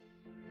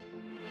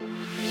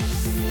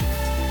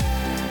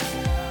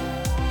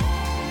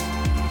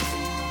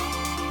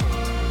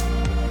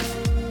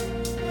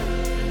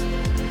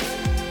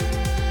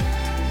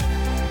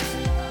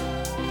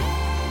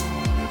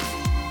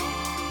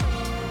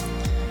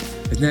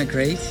Isn't that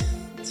great?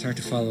 It's hard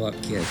to follow up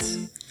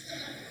kids.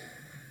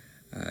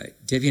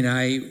 Debbie and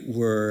I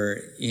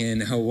were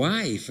in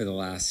Hawaii for the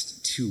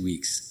last 2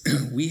 weeks.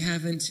 We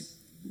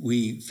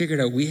figured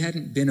out we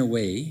hadn't been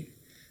away,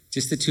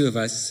 just the two of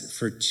us,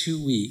 for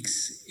 2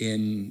 weeks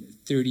in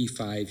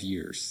 35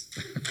 years.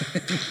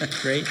 Isn't that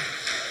great?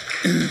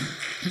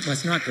 Well,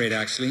 it's not great,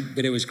 actually,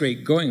 but it was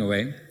great going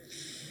away.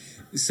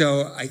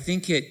 So I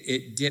think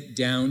it dipped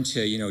down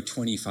to,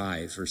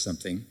 25 or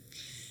something.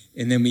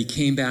 And then we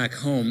came back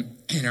home,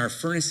 and our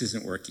furnace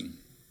isn't working.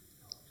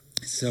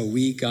 So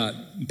we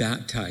got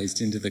baptized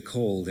into the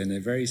cold in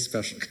a very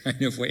special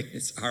kind of way.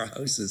 Our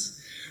house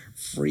is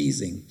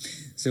freezing.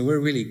 So we're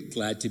really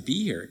glad to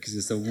be here because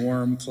it's a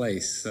warm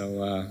place.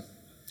 So,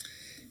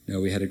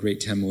 we had a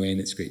great time away,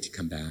 and it's great to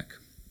come back.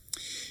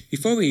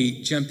 Before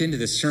we jump into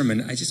the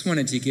sermon, I just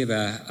wanted to give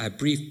a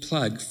brief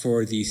plug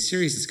for the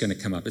series that's going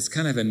to come up. It's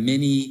kind of a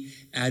mini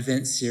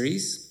Advent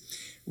series.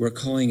 We're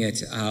calling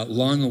it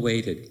Long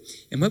Awaited.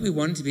 And what we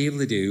wanted to be able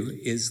to do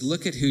is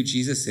look at who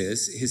Jesus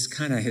is, his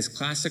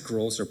classic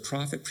roles are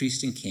prophet,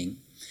 priest, and king.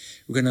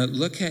 We're going to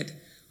look at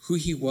who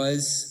he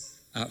was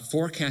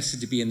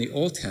forecasted to be in the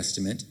Old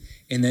Testament,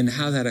 and then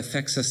how that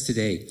affects us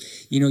today.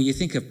 You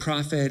think of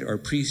prophet or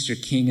priest or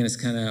king, and it's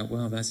kind of,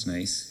 well, that's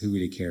nice. Who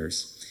really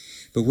cares?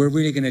 But we're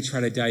really going to try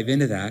to dive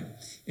into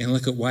that and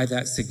look at why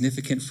that's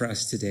significant for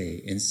us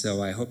today. And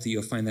so I hope that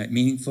you'll find that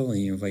meaningful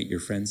and you invite your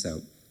friends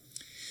out.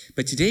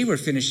 But today we're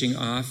finishing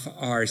off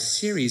our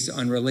series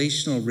on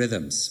relational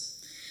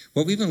rhythms.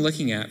 What we've been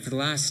looking at for the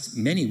last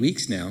many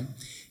weeks now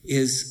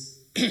is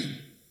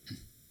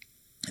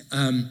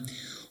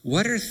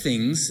what are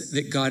things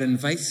that God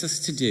invites us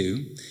to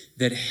do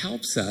that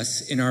helps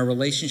us in our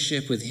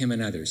relationship with him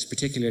and others,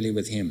 particularly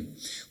with him?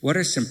 What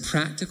are some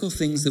practical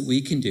things that we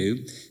can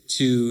do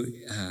to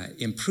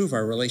improve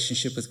our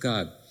relationship with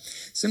God?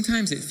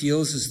 Sometimes it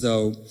feels as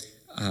though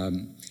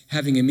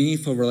having a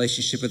meaningful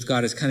relationship with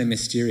God is kind of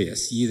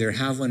mysterious. You either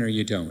have one or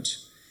you don't.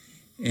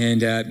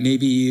 And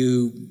maybe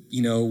you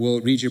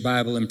will read your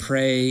Bible and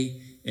pray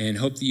and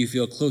hope that you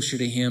feel closer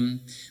to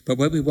him. But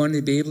what we wanted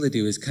to be able to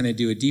do is kind of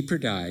do a deeper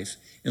dive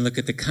and look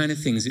at the kind of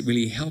things that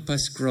really help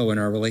us grow in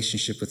our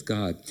relationship with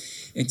God.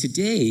 And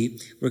today,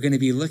 we're going to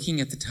be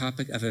looking at the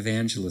topic of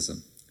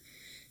evangelism.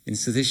 And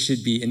so this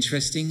should be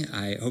interesting.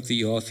 I hope that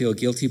you all feel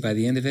guilty by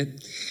the end of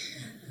it.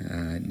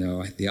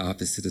 No, the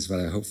opposite is what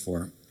I hope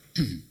for.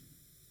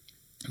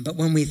 But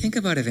when we think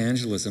about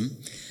evangelism,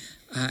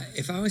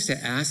 if I was to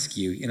ask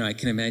you, I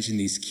can imagine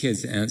these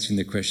kids answering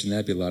the question.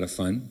 That'd be a lot of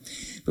fun.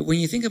 But when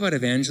you think about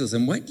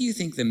evangelism, what do you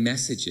think the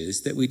message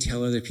is that we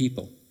tell other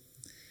people?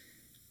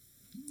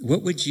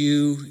 What would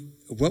you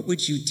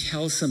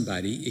tell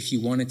somebody if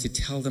you wanted to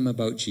tell them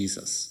about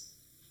Jesus?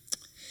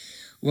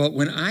 Well,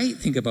 when I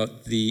think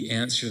about the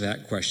answer to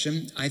that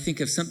question, I think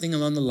of something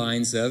along the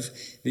lines of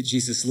that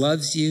Jesus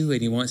loves you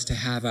and he wants to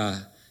have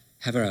a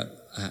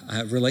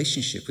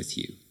relationship with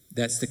you.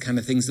 That's the kind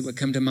of things that would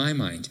come to my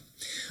mind.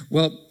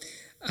 Well,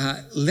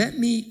 let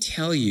me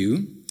tell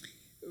you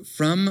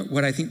from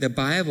what I think the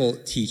Bible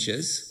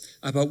teaches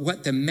about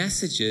what the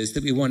message is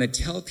that we want to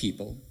tell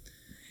people.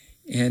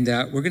 And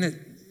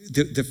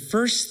the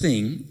first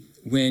thing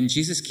when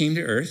Jesus came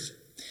to earth,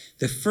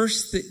 the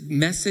first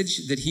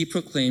message that he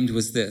proclaimed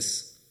was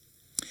this: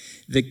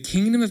 the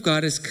kingdom of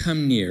God has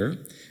come near,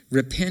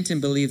 repent and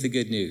believe the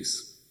good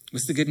news.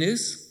 What's the good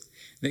news?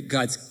 That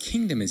God's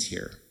kingdom is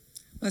here.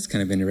 Well, that's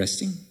kind of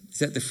interesting. Is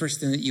that the first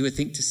thing that you would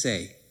think to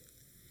say?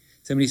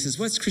 Somebody says,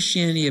 what's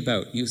Christianity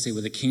about? You would say,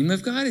 well, the kingdom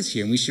of God is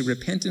here and we should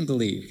repent and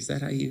believe. Is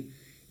that how you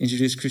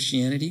introduce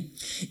Christianity?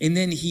 And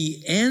then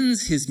he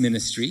ends his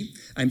ministry.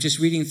 I'm just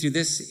reading through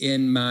this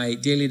in my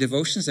daily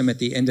devotions. I'm at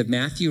the end of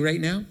Matthew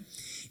right now.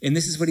 And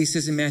this is what he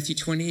says in Matthew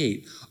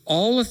 28.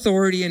 All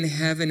authority in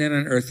heaven and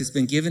on earth has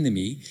been given to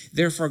me.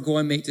 Therefore, go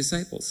and make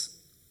disciples.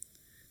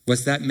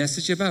 What's that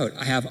message about?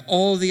 I have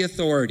all the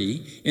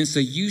authority, and so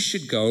you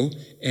should go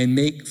and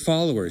make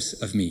followers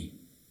of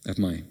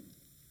mine.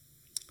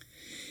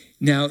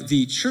 Now,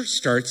 the church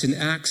starts in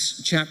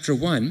Acts chapter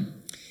 1,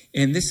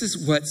 and this is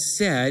what's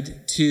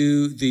said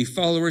to the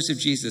followers of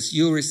Jesus.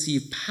 You'll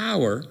receive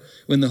power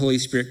when the Holy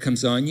Spirit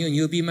comes on you, and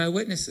you'll be my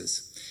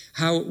witnesses.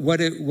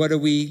 What are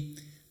we,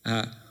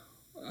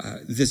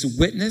 this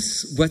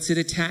witness, what's it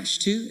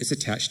attached to? It's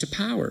attached to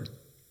power.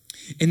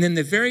 And then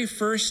the very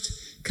first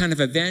kind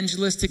of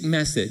evangelistic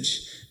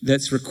message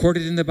that's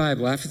recorded in the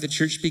Bible after the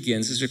church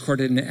begins is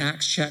recorded in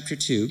Acts chapter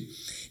 2.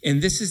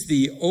 And this is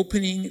the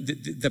opening,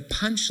 the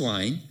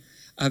punchline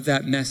of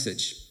that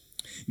message.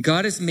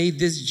 God has made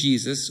this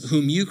Jesus,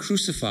 whom you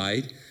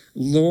crucified,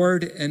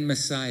 Lord and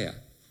Messiah.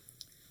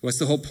 What's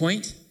the whole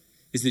point?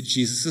 Is that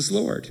Jesus is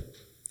Lord.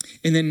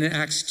 And then in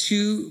Acts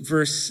 2,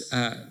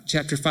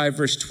 chapter 5,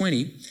 verse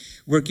 20,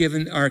 we're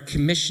given our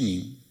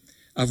commissioning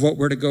of what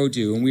we're to go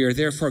do. And we are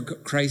therefore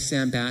Christ's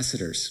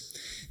ambassadors.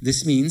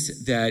 This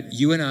means that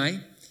you and I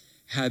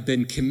have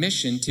been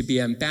commissioned to be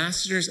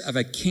ambassadors of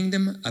a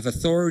kingdom of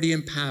authority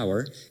and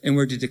power, and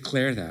we're to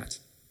declare that.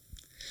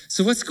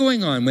 So what's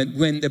going on?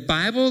 When the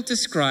Bible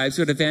describes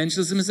what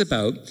evangelism is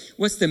about,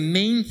 what's the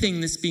main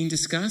thing that's being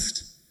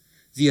discussed?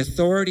 The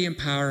authority and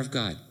power of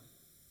God.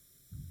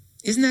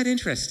 Isn't that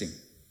interesting?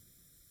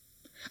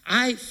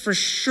 I, for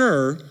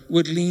sure,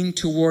 would lean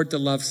toward the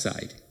love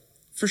side.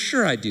 For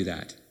sure I'd do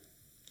that.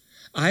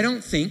 I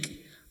don't think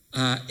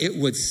it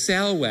would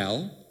sell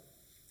well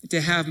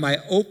to have my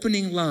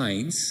opening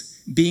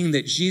lines being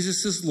that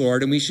Jesus is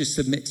Lord and we should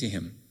submit to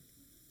him.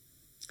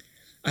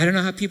 I don't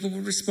know how people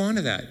would respond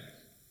to that.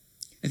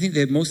 I think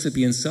they'd mostly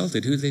be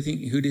insulted. Who do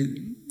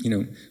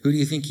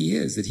you think he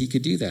is that he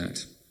could do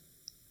that?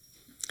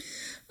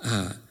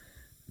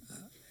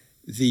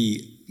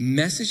 The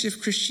message of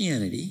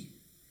Christianity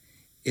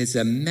is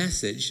a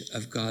message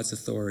of God's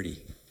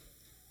authority.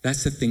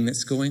 That's the thing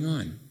that's going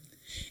on.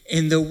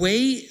 And the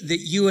way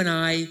that you and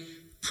I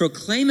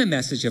proclaim a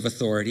message of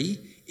authority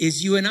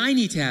is you and I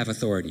need to have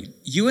authority.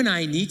 You and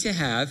I need to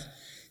have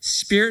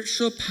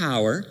spiritual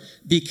power,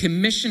 be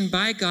commissioned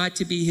by God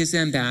to be his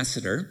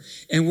ambassador,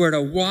 and we're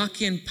to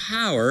walk in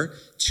power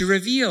to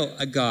reveal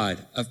a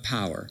God of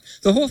power.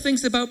 The whole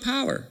thing's about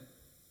power.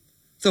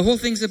 The whole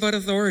thing's about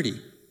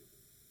authority.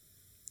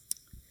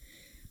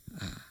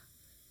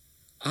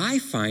 I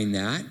find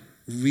that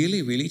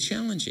really, really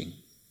challenging.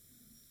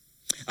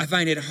 I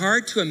find it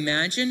hard to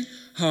imagine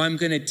how I'm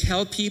going to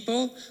tell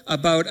people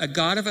about a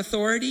God of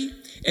authority,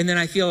 and then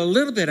I feel a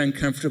little bit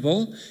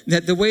uncomfortable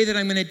that the way that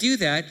I'm going to do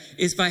that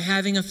is by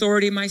having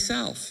authority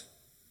myself.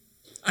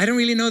 I don't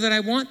really know that I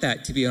want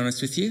that, to be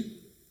honest with you.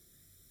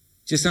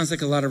 Just sounds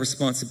like a lot of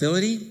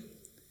responsibility.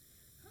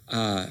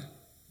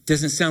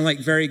 Doesn't sound like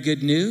very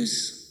good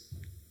news.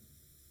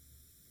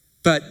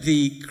 But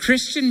the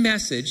Christian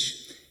message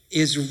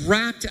is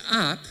wrapped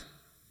up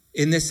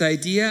in this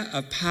idea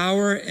of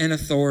power and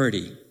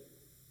authority.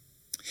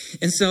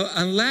 And so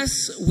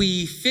unless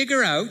we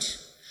figure out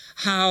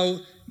how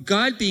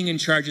God being in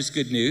charge is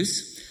good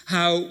news,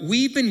 how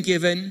we've been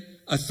given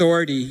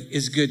authority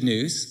is good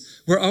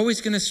news, we're always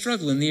going to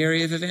struggle in the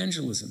area of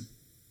evangelism.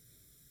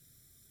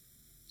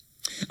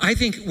 I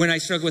think when I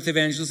struggle with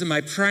evangelism, my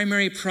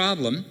primary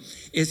problem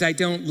is I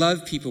don't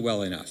love people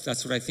well enough.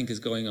 That's what I think is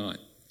going on.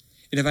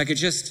 And if I could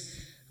just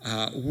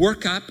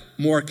work up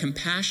more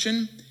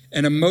compassion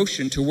and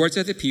emotion towards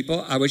other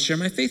people, I would share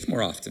my faith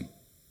more often.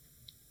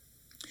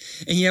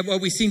 And yet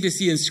what we seem to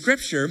see in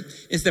Scripture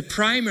is the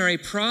primary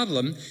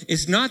problem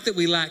is not that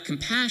we lack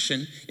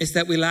compassion, it's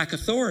that we lack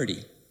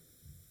authority.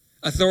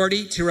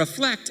 Authority to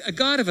reflect a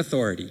God of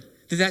authority.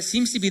 That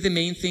seems to be the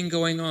main thing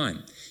going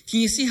on. Can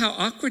you see how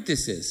awkward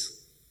this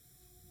is?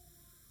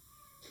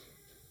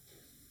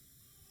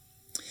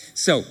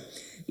 So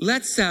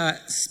let's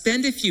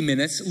spend a few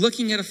minutes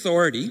looking at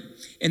authority,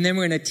 and then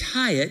we're going to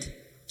tie it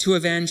to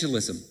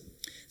evangelism.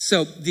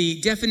 So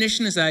the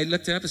definition, as I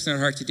looked it up, it's not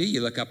hard to do.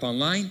 You look up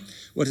online,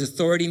 what does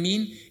authority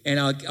mean? And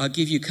I'll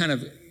give you kind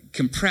of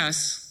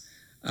compress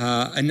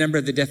a number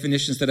of the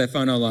definitions that I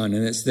found online,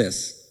 and it's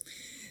this: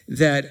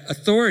 that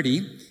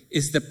authority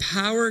is the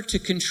power to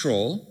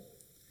control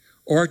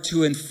or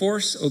to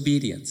enforce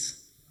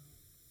obedience.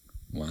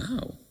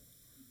 Wow.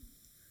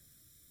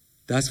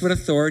 That's what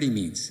authority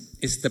means.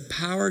 It's the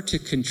power to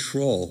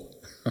control.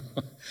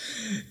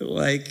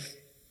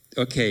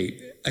 Okay,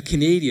 a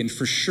Canadian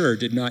for sure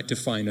did not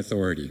define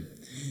authority,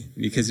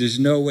 because there's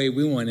no way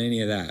we want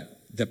any of that.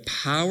 The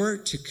power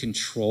to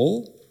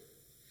control,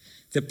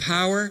 the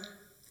power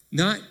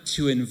not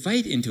to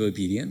invite into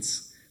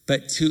obedience,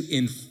 but to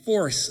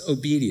enforce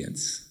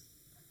obedience.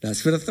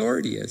 That's what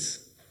authority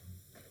is.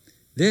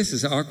 This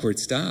is awkward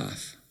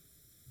stuff.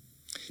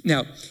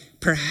 Now,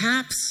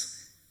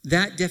 perhaps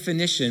that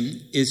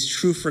definition is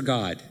true for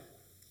God.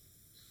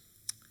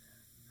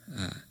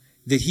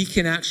 That he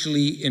can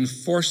actually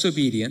enforce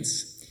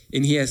obedience,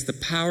 and he has the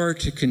power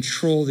to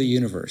control the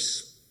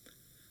universe.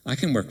 I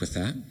can work with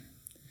that.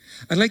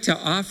 I'd like to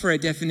offer a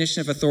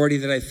definition of authority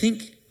that I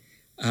think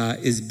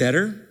is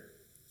better,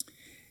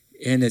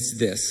 and it's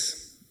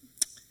this.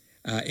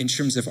 In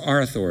terms of our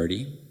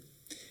authority,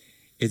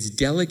 it's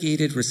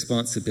delegated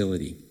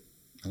responsibility.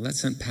 Now,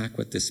 let's unpack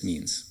what this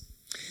means.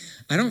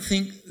 I don't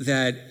think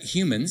that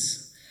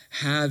humans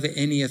have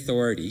any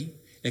authority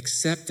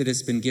except that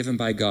it's been given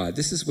by God.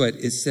 This is what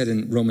is said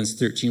in Romans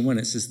 13:1.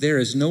 It says, there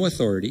is no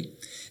authority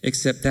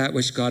except that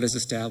which God has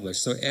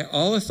established. So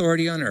all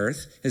authority on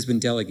earth has been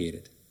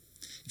delegated.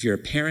 If you're a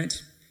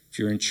parent, if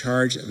you're in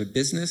charge of a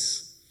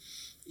business,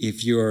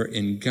 if you're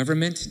in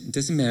government, it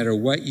doesn't matter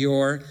what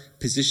your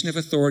position of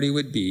authority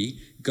would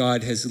be,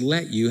 God has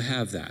let you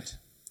have that.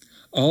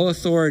 All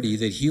authority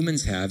that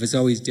humans have is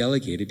always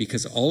delegated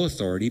because all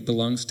authority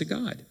belongs to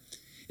God.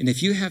 And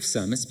if you have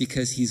some, it's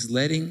because he's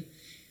letting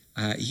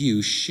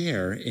you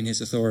share in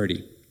his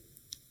authority.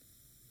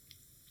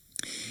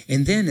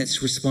 And then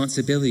it's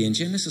responsibility. In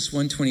Genesis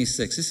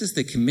 1:26, this is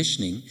the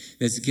commissioning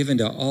that's given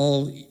to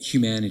all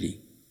humanity.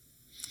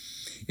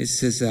 It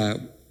says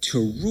to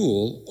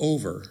rule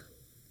over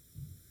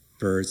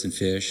birds and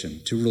fish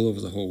and to rule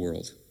over the whole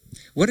world.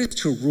 What does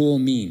to rule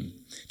mean?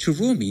 To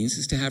rule means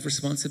is to have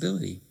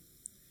responsibility.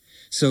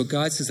 So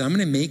God says, I'm going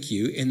to make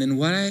you, and then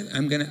what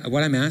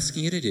I'm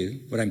asking you to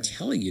do, what I'm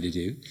telling you to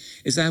do,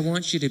 is I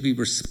want you to be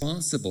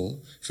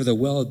responsible for the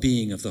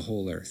well-being of the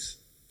whole earth.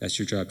 That's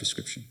your job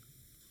description.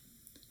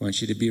 I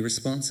want you to be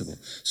responsible.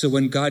 So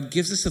when God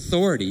gives us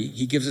authority,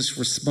 he gives us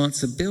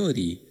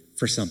responsibility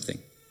for something.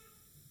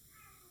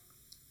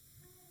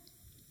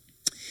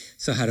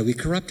 So how do we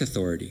corrupt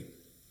authority?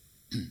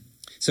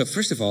 So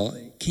first of all,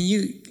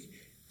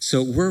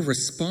 so we're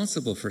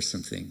responsible for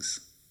some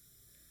things.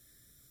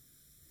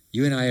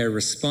 You and I are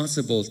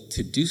responsible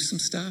to do some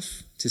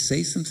stuff, to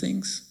say some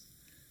things.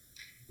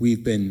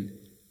 We've been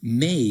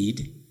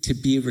made to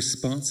be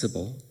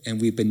responsible, and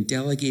we've been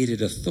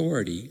delegated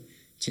authority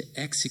to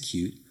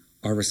execute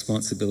our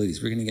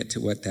responsibilities. We're going to get to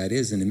what that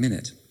is in a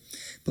minute.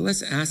 But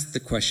let's ask the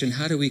question,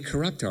 how do we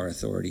corrupt our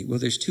authority? Well,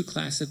 there's two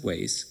classic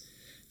ways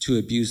to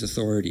abuse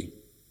authority.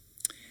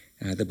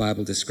 The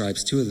Bible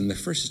describes two of them. The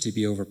first is to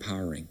be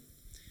overpowering.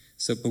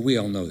 But we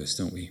all know this,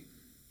 don't we?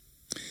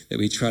 That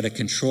we try to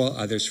control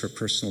others for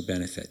personal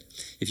benefit.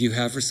 If you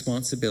have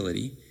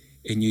responsibility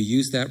and you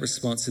use that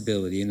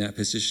responsibility in that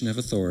position of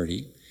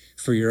authority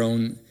for your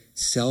own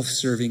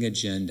self-serving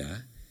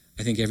agenda,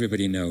 I think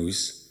everybody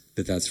knows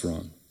that that's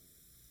wrong.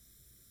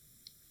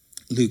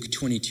 Luke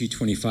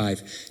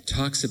 22:25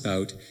 talks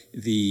about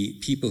the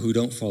people who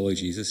don't follow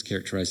Jesus,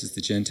 characterizes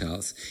the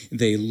Gentiles.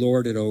 They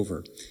lord it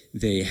over.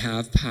 They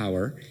have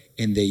power,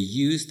 and they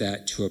use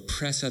that to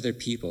oppress other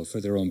people for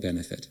their own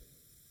benefit.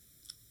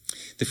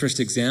 The first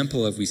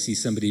example of we see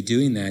somebody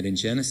doing that in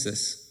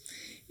Genesis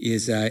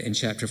is in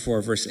chapter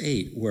 4, verse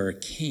 8, where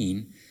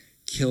Cain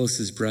kills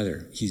his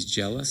brother. He's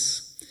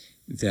jealous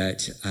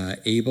that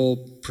Abel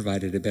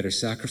provided a better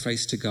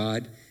sacrifice to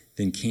God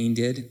than Cain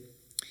did.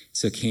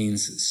 So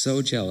Cain's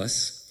so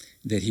jealous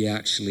that he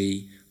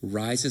actually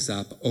rises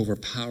up,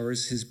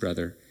 overpowers his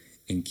brother,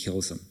 and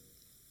kills him.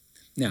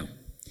 Now,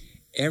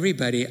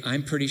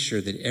 I'm pretty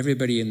sure that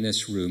everybody in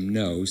this room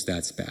knows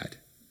that's bad.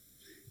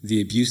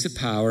 The abuse of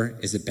power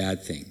is a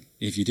bad thing.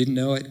 If you didn't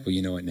know it, well,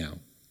 you know it now.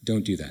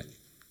 Don't do that.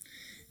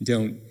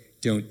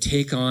 Don't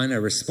take on a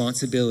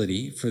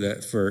responsibility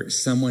for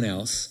someone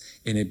else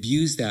and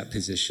abuse that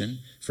position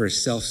for a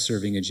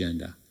self-serving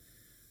agenda.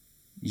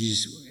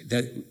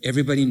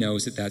 Everybody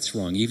knows that that's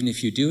wrong. Even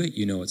if you do it,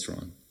 you know it's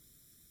wrong.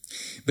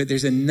 But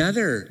there's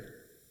another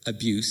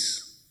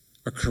abuse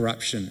or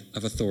corruption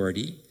of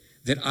authority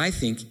that I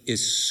think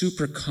is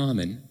super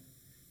common,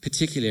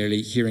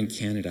 particularly here in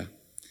Canada,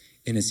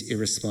 and it's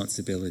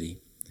irresponsibility.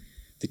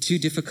 The two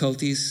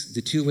difficulties,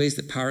 the two ways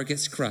that power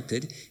gets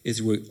corrupted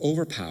is we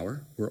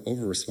overpower, we're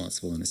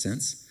over-responsible in a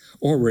sense,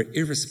 or we're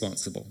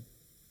irresponsible.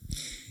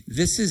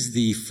 This is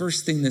the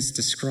first thing that's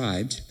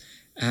described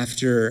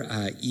after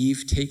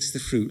Eve takes the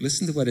fruit.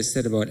 Listen to what is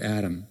said about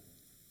Adam.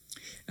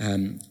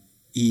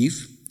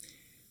 Eve,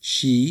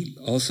 she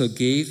also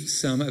gave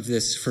some of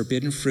this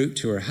forbidden fruit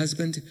to her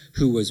husband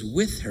who was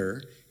with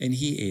her, and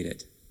he ate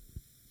it.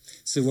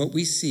 So what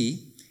we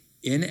see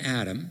in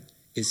Adam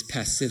is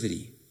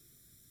passivity.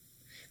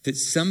 That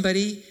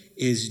somebody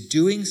is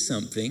doing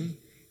something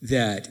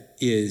that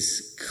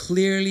is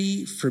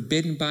clearly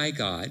forbidden by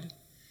God,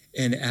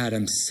 and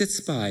Adam sits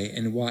by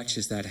and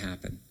watches that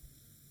happen.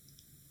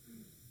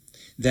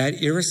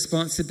 That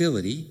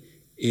irresponsibility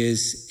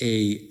is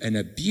an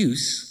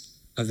abuse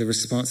of the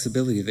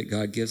responsibility that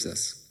God gives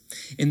us.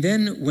 And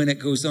then when it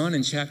goes on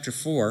in chapter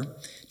 4,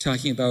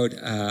 talking about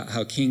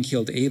how Cain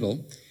killed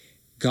Abel,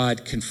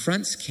 God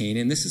confronts Cain,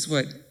 and this is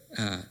what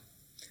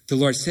the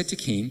Lord said to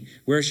Cain,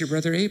 "Where's your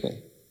brother Abel?"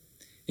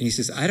 And he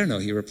says, "I don't know,"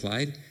 he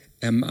replied.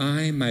 "Am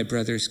I my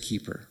brother's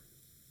keeper?"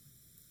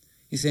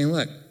 He's saying,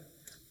 look,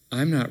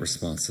 I'm not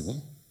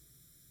responsible.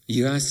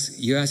 You ask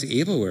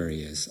Abel where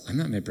he is. I'm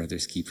not my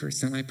brother's keeper.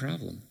 It's not my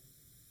problem.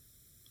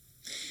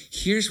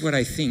 Here's what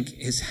I think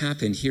has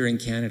happened here in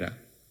Canada.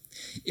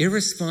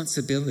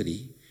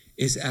 Irresponsibility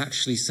is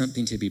actually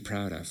something to be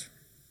proud of.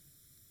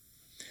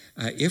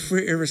 If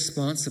we're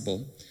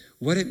irresponsible,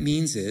 what it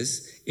means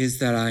is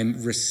that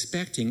I'm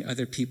respecting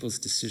other people's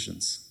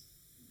decisions.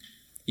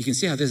 You can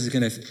see how this is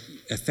going to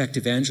affect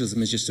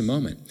evangelism in just a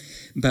moment.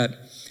 But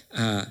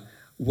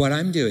what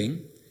I'm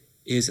doing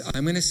is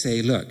I'm going to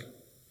say, look,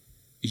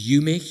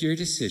 you make your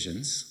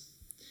decisions.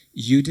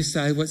 You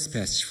decide what's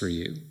best for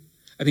you.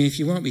 I mean, if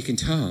you want, we can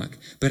talk,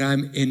 but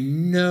I'm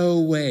in no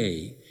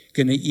way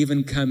going to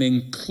even come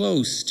in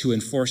close to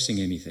enforcing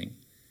anything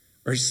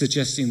or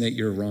suggesting that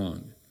you're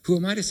wrong. Who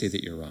am I to say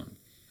that you're wrong?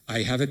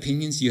 I have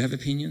opinions, you have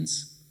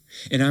opinions,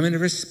 and I'm going to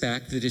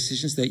respect the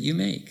decisions that you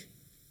make.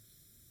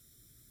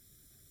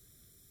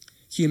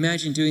 Can you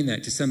imagine doing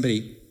that to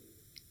somebody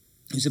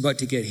who's about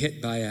to get hit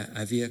by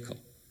a vehicle?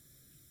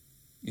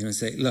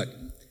 Say, look,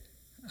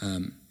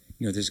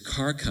 there's a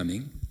car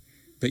coming,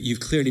 but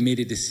you've clearly made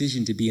a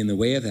decision to be in the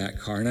way of that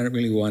car, and I don't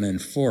really want to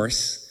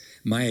enforce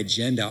my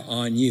agenda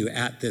on you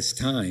at this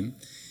time.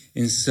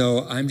 And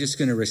so I'm just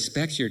going to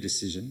respect your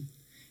decision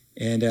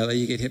and let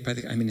you get hit by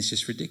it's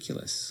just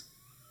ridiculous.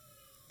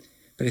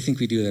 But I think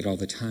we do that all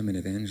the time in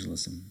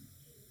evangelism.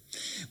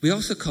 We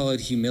also call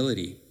it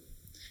humility,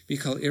 we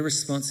call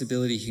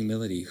irresponsibility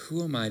humility.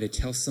 Who am I to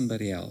tell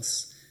somebody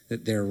else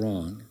that they're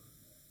wrong?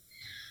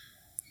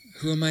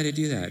 Who am I to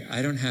do that?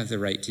 I don't have the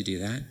right to do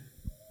that.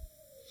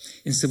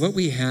 And so what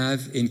we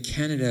have in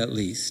Canada, at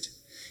least,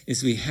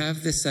 is we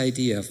have this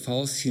idea of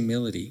false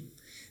humility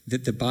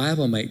that the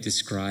Bible might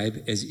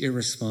describe as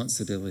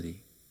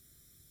irresponsibility.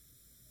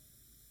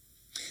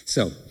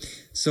 So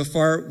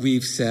far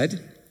we've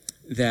said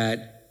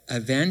that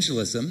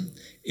evangelism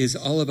is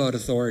all about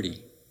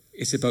authority.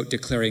 It's about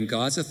declaring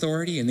God's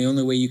authority, and the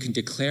only way you can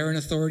declare an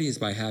authority is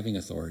by having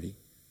authority.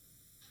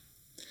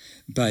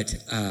 But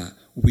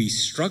we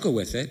struggle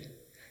with it,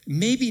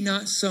 maybe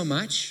not so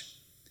much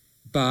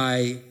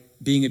by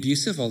being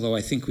abusive, although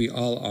I think we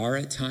all are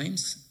at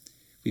times.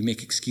 We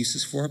make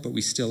excuses for it, but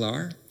we still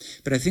are.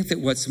 But I think that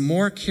what's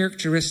more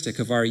characteristic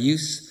of our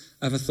use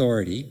of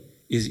authority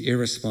is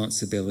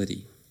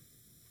irresponsibility.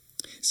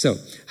 So,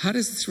 how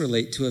does this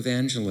relate to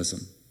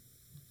evangelism?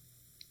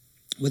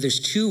 Well, there's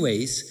two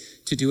ways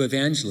to do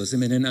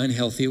evangelism in an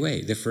unhealthy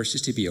way. The first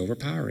is to be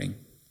overpowering,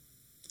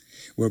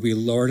 where we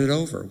lord it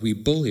over, we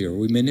bully or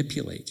we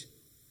manipulate.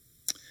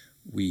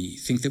 We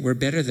think that we're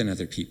better than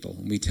other people,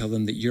 and we tell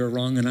them that you're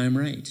wrong and I'm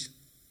right.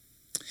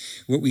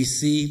 What we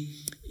see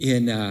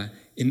in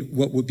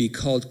what would be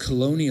called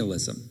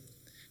colonialism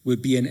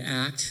would be an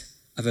act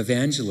of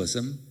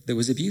evangelism that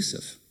was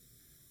abusive,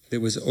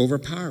 that was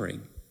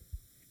overpowering.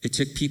 It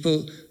took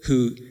people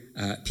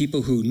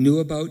who knew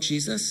about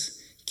Jesus,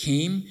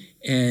 came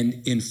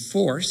and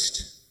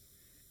enforced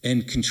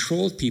and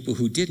controlled people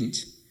who didn't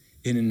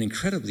in an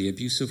incredibly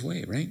abusive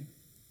way, right?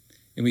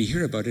 And we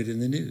hear about it in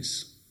the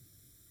news.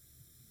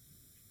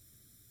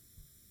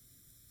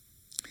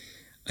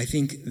 I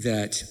think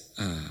that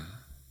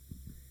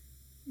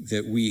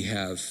we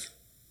have,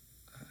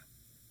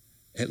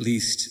 at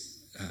least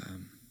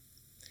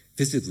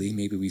visibly,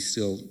 maybe we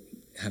still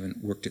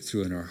haven't worked it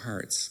through in our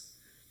hearts,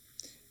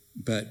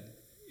 but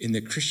in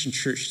the Christian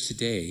church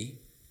today,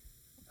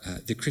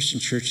 the Christian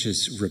church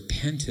has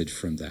repented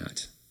from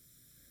that,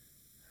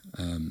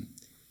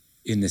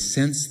 in the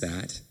sense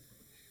that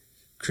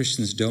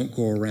Christians don't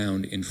go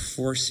around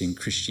enforcing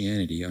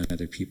Christianity on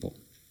other people.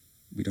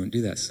 We don't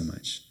do that so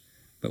much,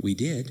 but we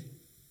did,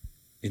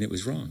 and it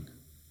was wrong.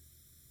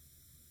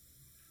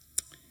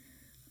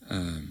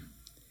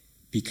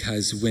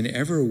 Because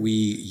whenever we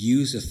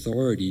use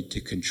authority to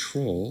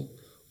control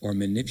or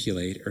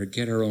manipulate or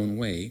get our own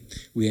way,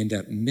 we end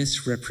up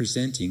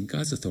misrepresenting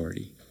God's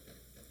authority.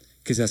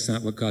 Because that's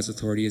not what God's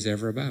authority is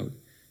ever about.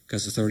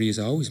 God's authority is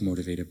always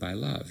motivated by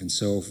love. And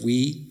so if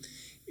we,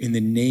 in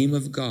the name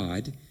of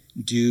God,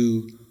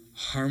 do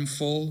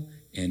harmful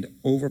and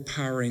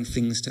overpowering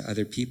things to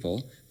other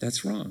people,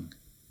 that's wrong.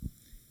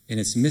 And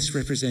it's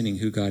misrepresenting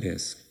who God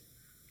is.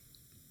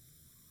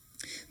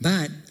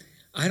 But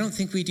I don't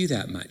think we do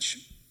that much.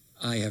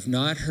 I have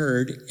not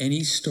heard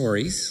any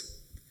stories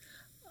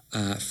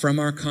from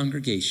our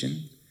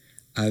congregation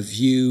of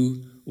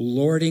you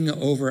lording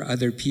over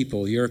other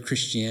people your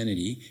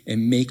Christianity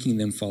and making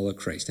them follow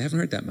Christ. I haven't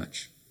heard that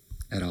much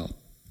at all,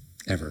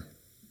 ever.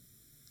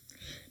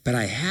 But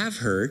I have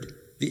heard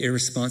the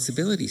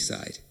irresponsibility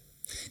side.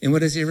 And what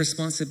does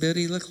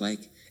irresponsibility look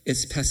like?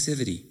 It's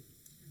passivity.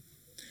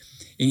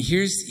 And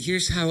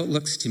here's how it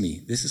looks to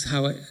me. This is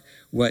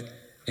what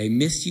a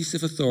misuse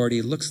of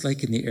authority looks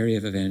like in the area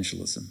of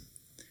evangelism.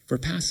 We're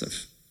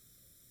passive.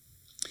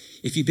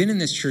 If you've been in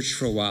this church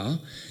for a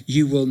while,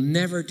 you will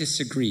never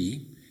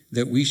disagree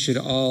that we should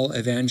all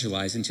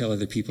evangelize and tell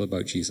other people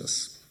about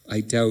Jesus. I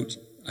doubt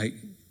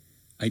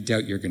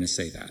you're going to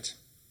say that.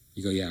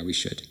 You go, yeah, we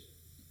should.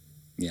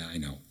 Yeah, I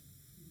know.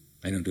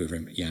 I don't do it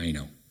very much. Yeah, I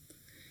know.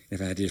 If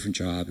I had a different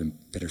job and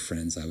better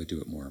friends, I would do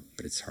it more,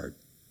 but it's hard.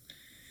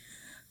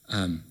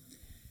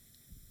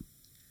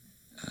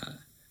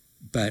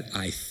 But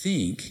I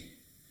think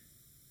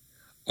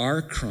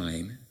our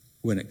crime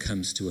when it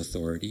comes to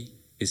authority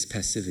is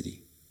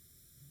passivity.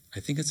 I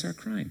think it's our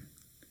crime.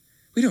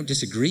 We don't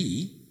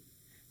disagree.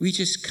 We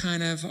just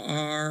kind of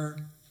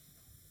are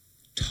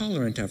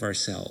tolerant of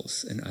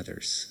ourselves and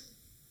others.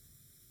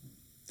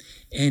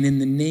 And in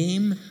the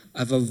name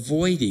of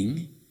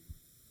avoiding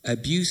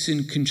abuse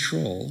and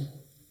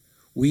control,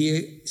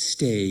 we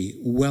stay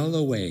well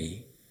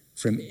away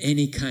from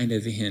any kind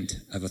of a hint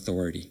of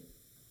authority.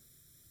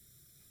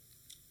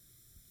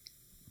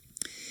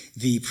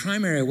 The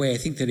primary way I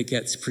think that it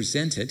gets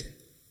presented,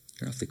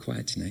 you're awfully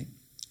quiet tonight,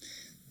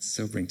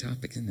 sobering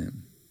topic, isn't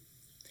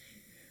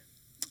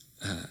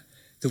it?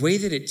 The way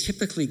that it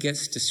typically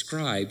gets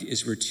described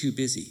is we're too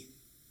busy.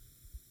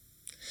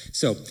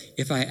 So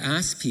if I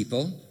ask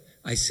people,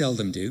 I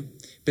seldom do,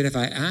 but if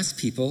I ask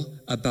people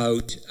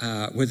about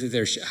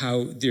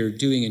how they're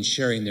doing in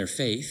sharing their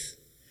faith,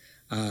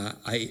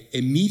 I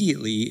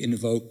immediately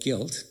invoke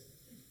guilt,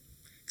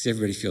 because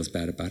everybody feels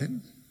bad about it,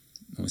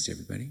 almost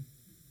everybody.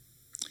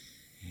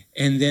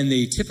 And then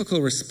the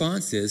typical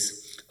response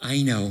is,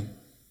 I know,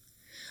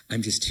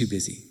 I'm just too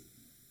busy.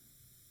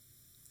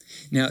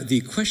 Now,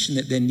 the question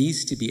that then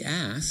needs to be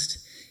asked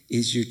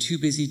is, you're too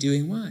busy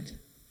doing what?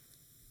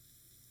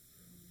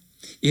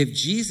 If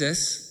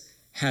Jesus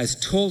has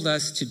told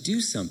us to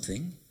do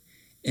something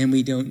and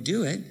we don't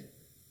do it,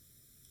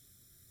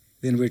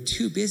 then we're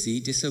too busy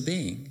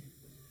disobeying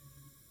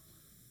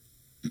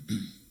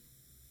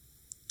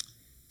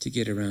to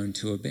get around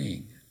to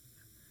obeying.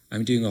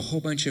 I'm doing a whole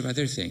bunch of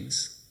other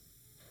things.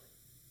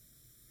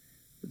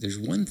 But there's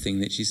one thing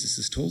that Jesus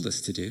has told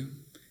us to do,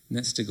 and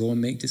that's to go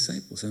and make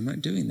disciples. I'm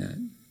not doing that.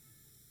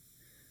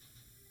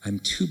 I'm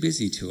too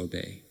busy to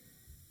obey.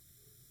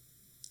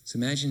 So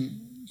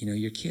imagine,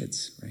 your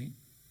kids, right?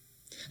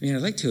 I mean,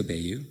 I'd like to obey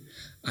you.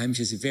 I'm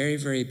just very,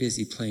 very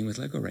busy playing with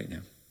Lego right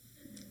now.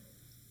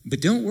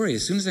 But don't worry,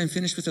 as soon as I'm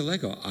finished with the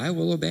Lego, I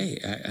will obey,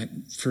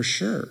 for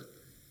sure.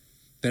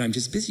 But I'm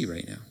just busy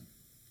right now.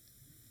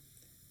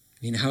 I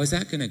mean, how is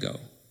that going to go?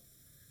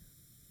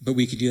 But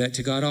we could do that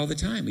to God all the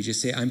time. We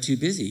just say, I'm too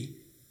busy.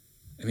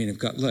 I mean,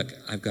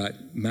 I've got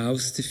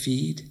mouths to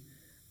feed.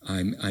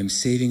 I'm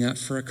saving up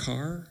for a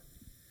car.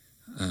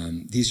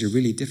 These are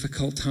really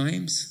difficult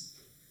times.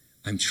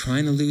 I'm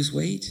trying to lose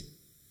weight.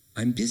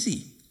 I'm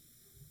busy.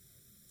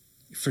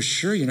 For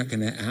sure, you're not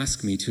going to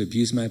ask me to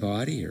abuse my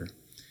body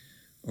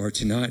or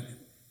to not,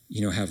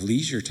 have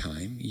leisure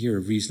time. You're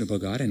a reasonable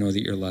God. I know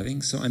that you're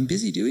loving. So I'm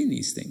busy doing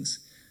these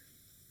things.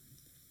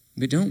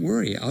 But don't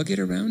worry, I'll get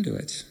around to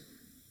it.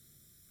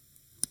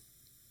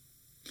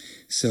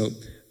 So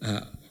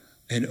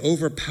an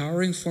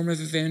overpowering form of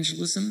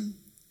evangelism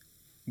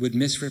would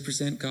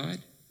misrepresent God.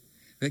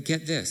 But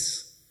get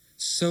this,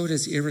 so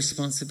does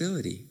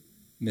irresponsibility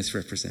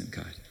misrepresent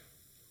God.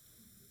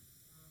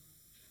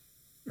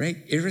 Right?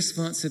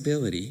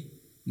 Irresponsibility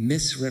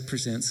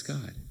misrepresents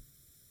God.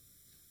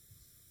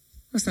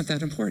 Well, it's not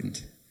that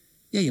important.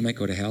 Yeah, you might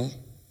go to hell.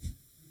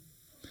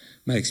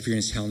 Might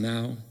experience hell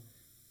now,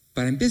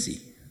 but I'm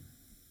busy.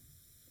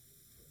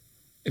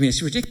 I mean,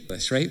 it's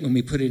ridiculous, right? When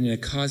we put it in a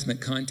cosmic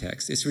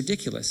context, it's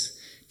ridiculous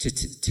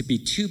to be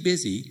too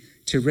busy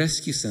to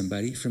rescue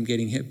somebody from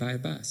getting hit by a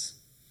bus.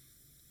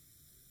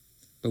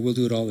 But we'll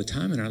do it all the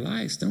time in our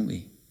lives, don't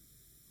we?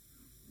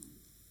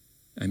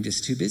 I'm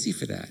just too busy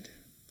for that.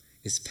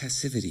 It's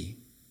passivity.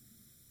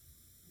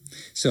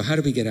 So how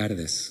do we get out of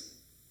this?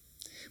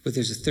 Well,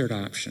 there's a third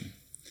option.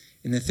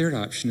 And the third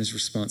option is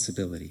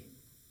responsibility.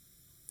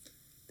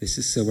 This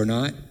is so we're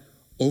not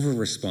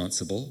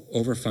over-responsible,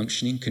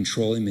 over-functioning,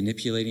 controlling,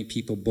 manipulating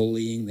people,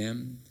 bullying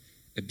them,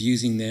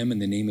 abusing them in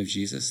the name of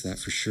Jesus. That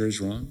for sure is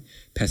wrong.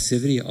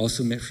 Passivity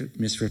also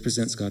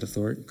misrepresents God's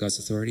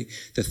authority.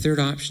 The third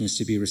option is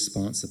to be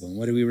responsible. And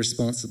what are we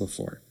responsible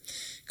for?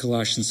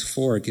 Colossians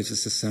 4 gives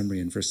us a summary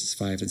in verses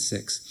 5 and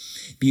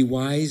 6. Be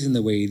wise in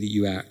the way that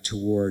you act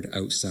toward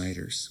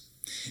outsiders.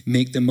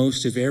 Make the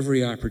most of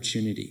every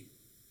opportunity.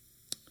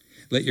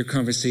 Let your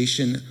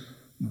conversation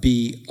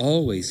be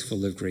always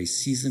full of grace,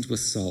 seasoned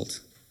with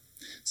salt.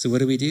 So what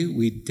do?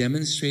 We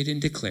demonstrate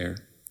and declare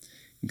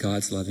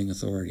God's loving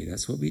authority.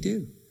 That's what we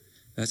do.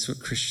 That's what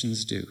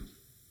Christians do.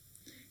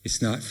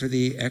 It's not for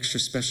the extra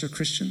special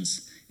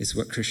Christians. It's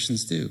what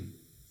Christians do.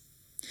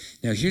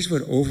 Now, here's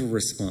what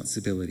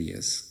over-responsibility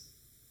is.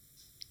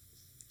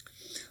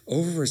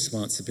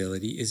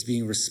 Over-responsibility is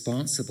being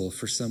responsible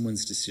for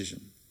someone's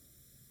decision.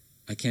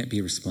 I can't be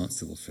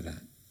responsible for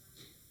that.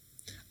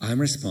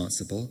 I'm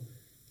responsible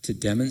to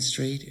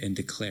demonstrate and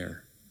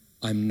declare.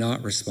 I'm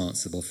not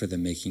responsible for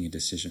them making a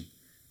decision.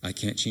 I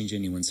can't change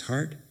anyone's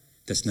heart.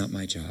 That's not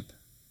my job.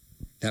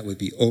 That would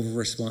be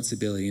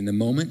over-responsibility. In the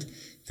moment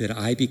that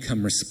I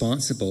become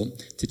responsible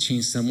to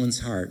change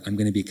someone's heart, I'm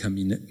going to become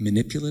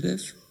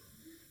manipulative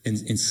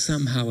and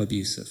somehow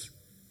abusive,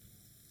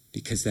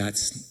 because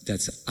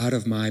that's out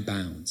of my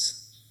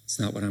bounds. It's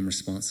not what I'm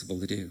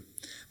responsible to do.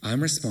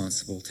 I'm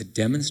responsible to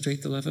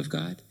demonstrate the love of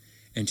God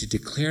and to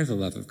declare the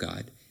love of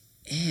God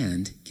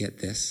and, get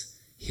this,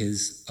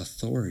 his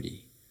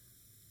authority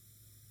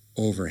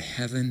over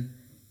heaven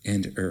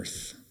and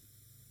earth.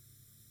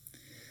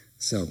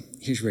 So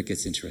here's where it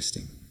gets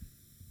interesting.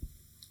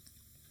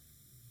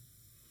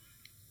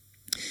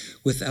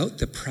 Without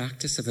the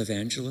practice of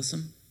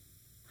evangelism,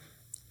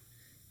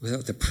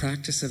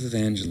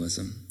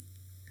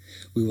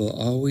 we will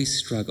always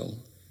struggle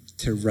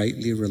to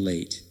rightly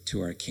relate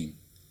to our King.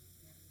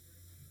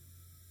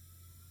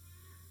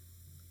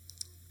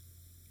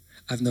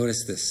 I've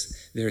noticed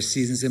this. There are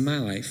seasons in my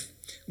life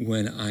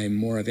when I'm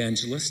more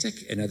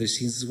evangelistic and other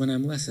seasons when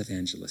I'm less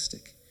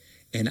evangelistic.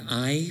 And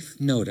I've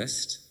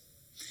noticed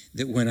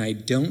that when I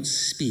don't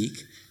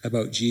speak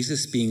about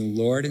Jesus being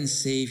Lord and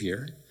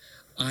Savior,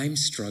 I'm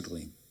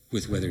struggling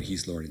with whether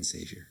he's Lord and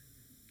Savior.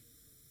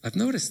 I've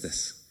noticed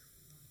this.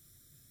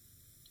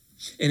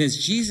 And as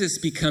Jesus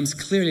becomes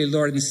clearly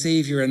Lord and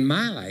Savior in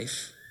my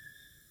life,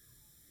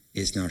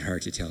 it's not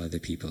hard to tell other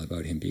people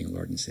about him being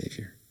Lord and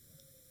Savior.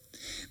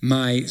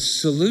 My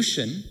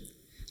solution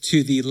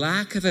to the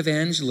lack of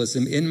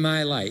evangelism in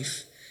my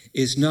life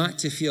is not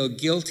to feel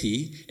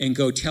guilty and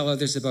go tell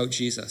others about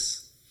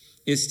Jesus.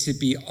 It's to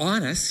be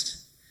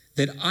honest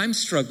that I'm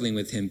struggling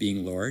with him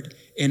being Lord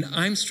and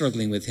I'm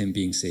struggling with him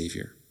being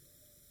Savior.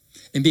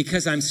 And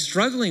because I'm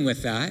struggling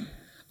with that,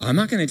 I'm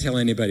not going to tell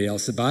anybody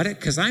else about it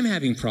because I'm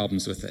having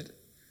problems with it.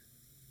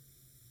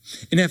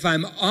 And if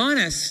I'm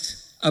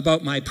honest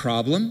about my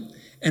problem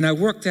and I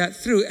work that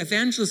through,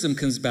 evangelism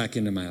comes back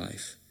into my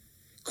life.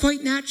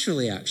 Quite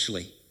naturally,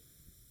 actually.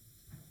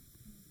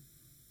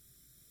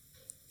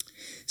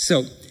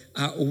 So,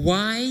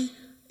 why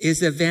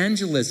is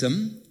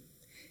evangelism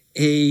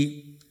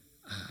a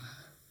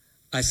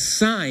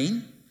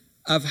sign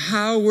of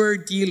how we're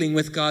dealing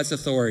with God's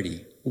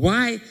authority?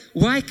 Why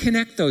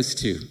connect those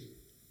two?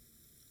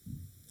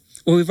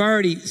 Well, we've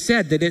already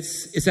said that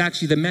it's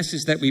actually the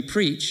message that we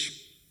preach.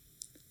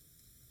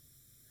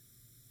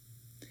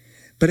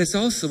 But it's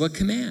also a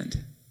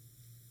command.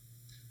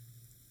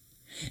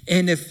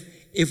 And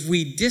if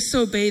we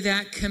disobey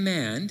that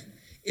command,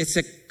 it's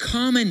a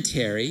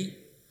commentary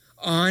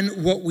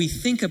on what we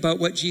think about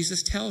what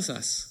Jesus tells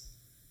us.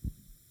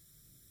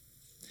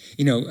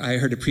 You know, I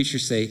heard a preacher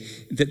say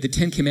that the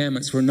 10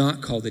 Commandments were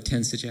not called the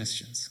 10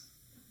 Suggestions.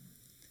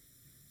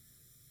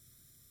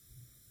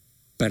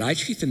 But I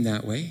treat them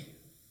that way.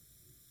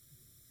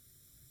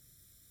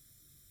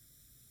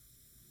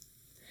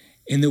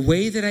 And the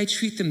way that I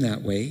treat them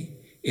that way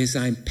is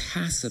I'm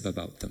passive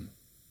about them.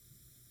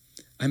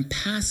 I'm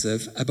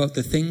passive about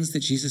the things that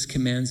Jesus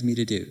commands me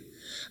to do.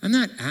 I'm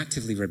not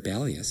actively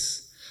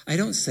rebellious. I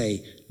don't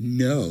say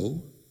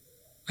no.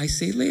 I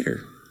say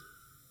later.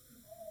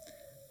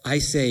 I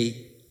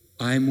say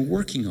I'm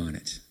working on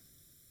it.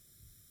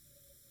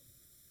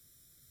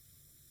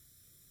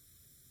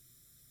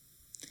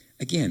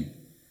 Again,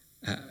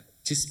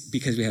 just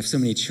because we have so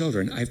many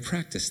children, I've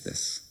practiced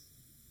this.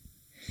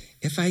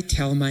 If I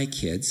tell my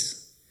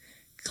kids,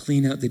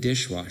 clean out the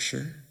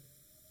dishwasher,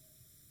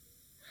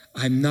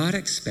 I'm not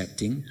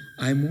expecting,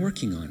 I'm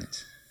working on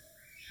it.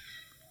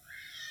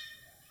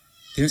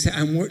 They don't say,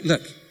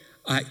 look,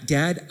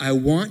 Dad, I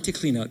want to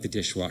clean out the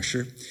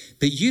dishwasher,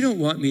 but you don't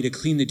want me to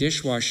clean the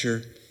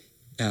dishwasher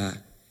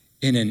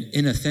in an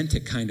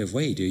inauthentic kind of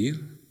way, do you?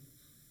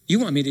 You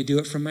want me to do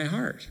it from my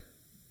heart.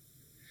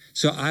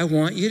 So I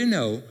want you to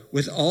know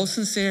with all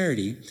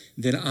sincerity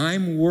that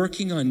I'm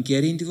working on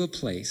getting to a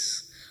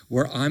place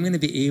where I'm going to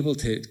be able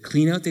to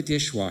clean out the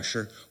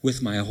dishwasher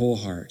with my whole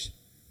heart.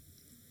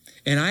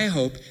 And I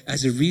hope,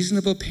 as a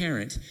reasonable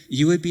parent,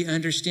 you would be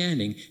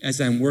understanding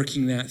as I'm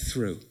working that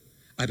through.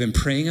 I've been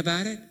praying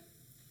about it.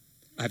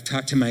 I've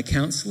talked to my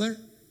counselor.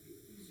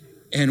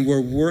 And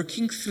we're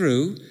working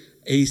through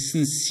a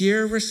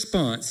sincere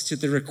response to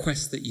the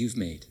request that you've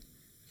made.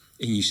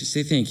 And you should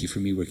say thank you for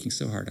me working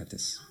so hard at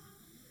this.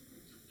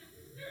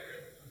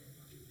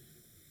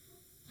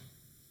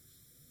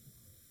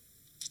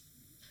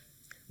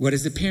 What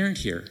is a parent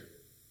here?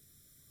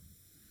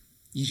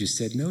 You just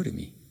said no to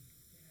me.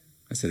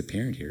 I said, a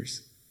parent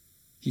hears.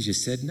 You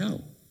just said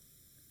no.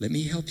 Let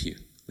me help you.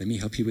 Let me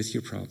help you with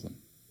your problem.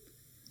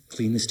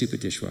 Clean the stupid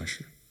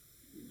dishwasher.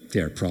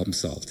 There, problem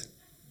solved.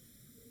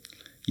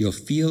 You'll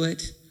feel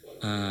it.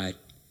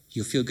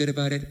 You'll feel good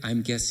about it,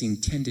 I'm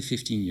guessing 10 to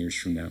 15 years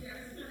from now. It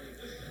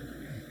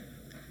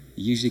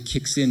usually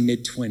kicks in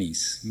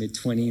mid-20s.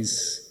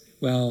 Mid-20s,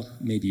 well,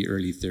 maybe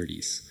early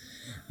 30s.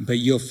 But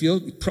you'll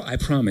feel, I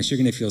promise, you're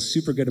going to feel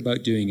super good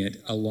about doing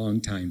it a long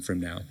time from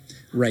now.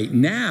 Right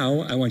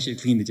now, I want you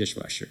to clean the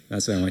dishwasher.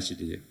 That's what I want you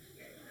to do.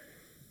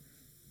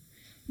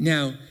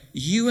 Now,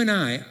 you and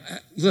I,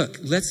 look,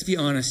 let's be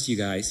honest, you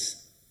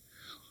guys.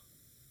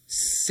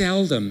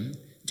 Seldom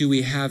do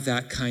we have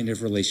that kind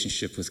of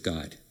relationship with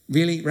God.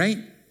 Really, right?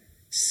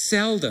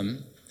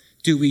 Seldom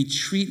do we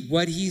treat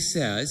what he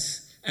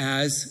says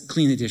as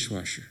clean the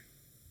dishwasher.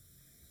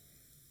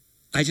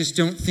 I just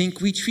don't think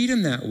we treat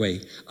him that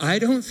way. I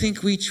don't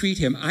think we treat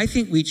him. I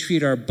think we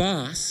treat our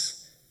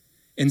boss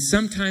and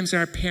sometimes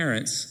our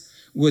parents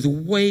with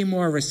way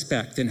more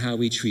respect than how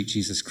we treat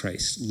Jesus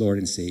Christ, Lord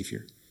and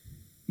Savior,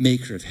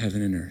 maker of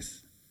heaven and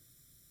earth.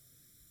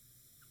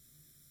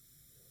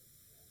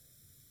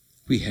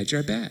 We hedge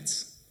our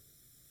bets.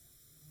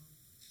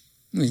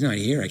 Well, he's not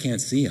here. I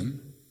can't see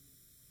him.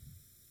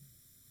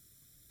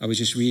 I was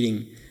just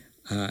reading,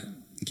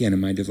 again, in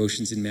my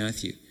devotions in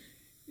Matthew.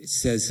 It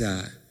says,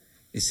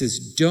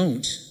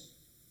 don't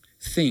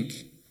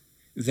think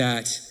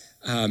that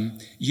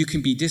you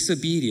can be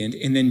disobedient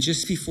and then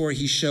just before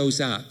he shows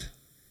up,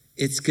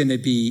 it's going to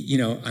be,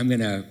 I'm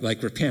going to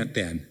repent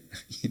then,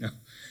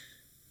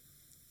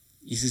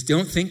 He says,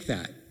 don't think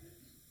that.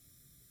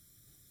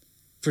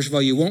 First of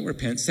all, you won't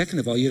repent. Second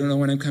of all, you don't know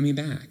when I'm coming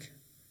back.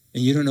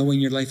 And you don't know when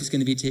your life is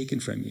going to be taken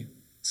from you.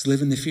 So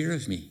live in the fear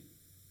of me.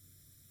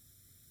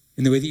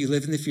 And the way that you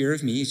live in the fear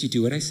of me is you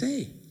do what I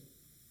say.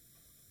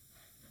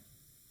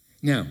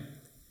 Now,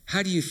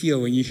 how do you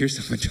feel when you hear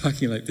someone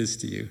talking like this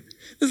to you?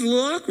 This is a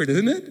little awkward,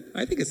 isn't it?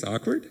 I think it's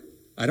awkward.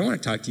 I don't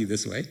want to talk to you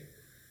this way.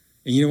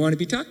 And you don't want to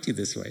be talked to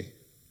this way.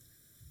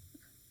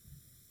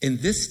 And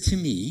this, to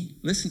me,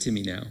 listen to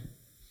me now,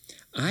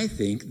 I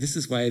think this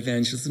is why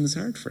evangelism is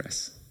hard for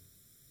us.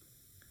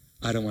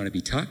 I don't want to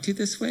be talked to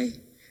this way.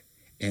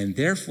 And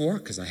therefore,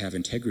 because I have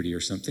integrity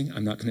or something,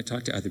 I'm not going to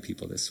talk to other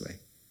people this way.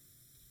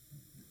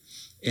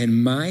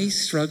 And my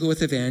struggle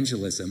with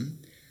evangelism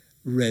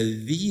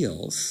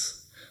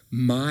reveals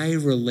my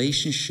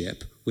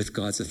relationship with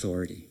God's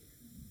authority.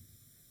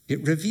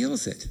 It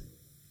reveals it.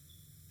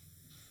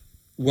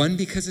 One,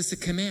 because it's a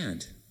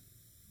command.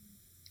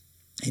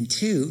 And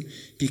two,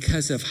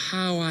 because of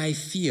how I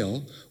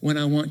feel when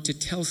I want to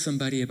tell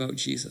somebody about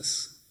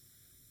Jesus.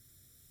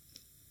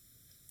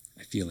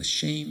 I feel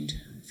ashamed,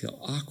 I feel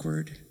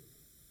awkward.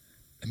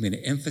 I'm going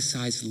to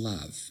emphasize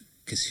love,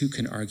 because who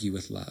can argue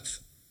with love?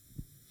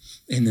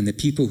 And then the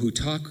people who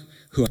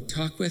I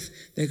talk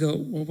with, they go,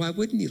 well, why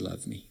wouldn't he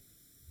love me?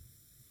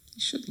 He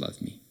should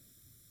love me.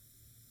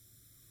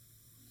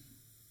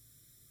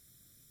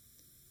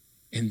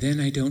 And then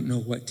I don't know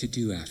what to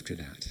do after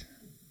that.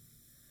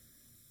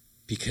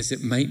 Because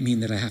it might mean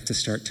that I have to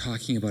start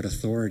talking about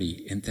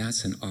authority, and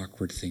that's an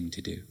awkward thing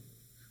to do.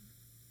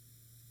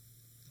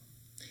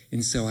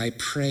 And so I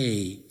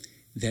pray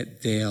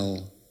that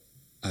they'll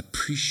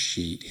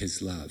appreciate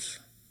his love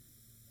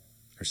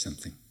or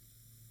something.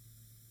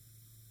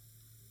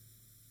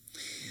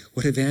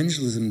 What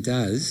evangelism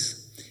does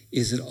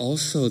is it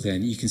also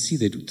then, you can see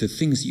the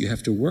things that you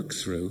have to work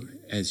through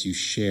as you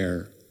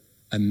share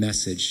a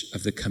message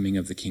of the coming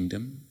of the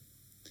kingdom,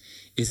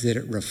 is that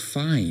it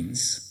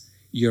refines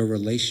your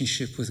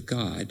relationship with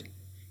God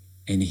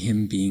and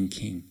him being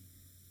king.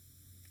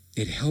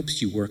 It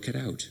helps you work it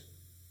out.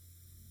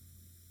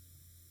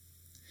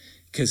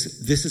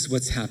 Because this is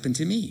what's happened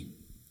to me.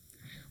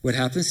 What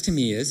happens to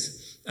me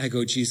is, I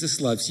go, Jesus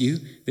loves you.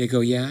 They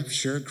go, yeah,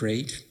 sure,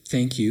 great.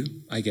 Thank you,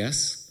 I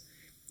guess.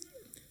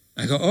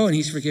 I go, oh, and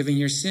he's forgiving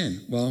your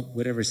sin. Well,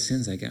 whatever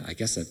sins I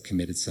guess I've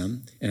committed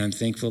some. And I'm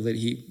thankful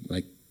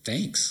that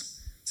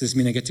thanks. Does this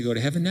mean I get to go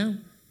to heaven now?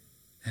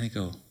 And I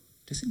go,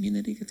 does it mean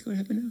that I get to go to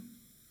heaven now?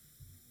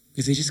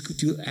 Because they just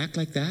act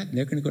like that and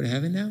they're going to go to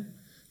heaven now?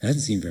 That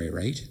doesn't seem very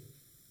right.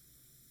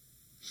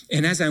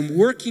 And as I'm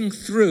working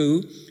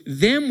through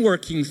their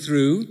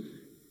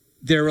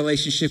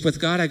relationship with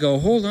God, I go,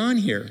 hold on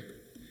here.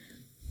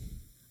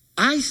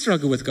 I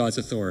struggle with God's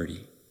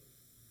authority.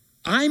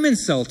 I'm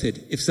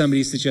insulted if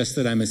somebody suggests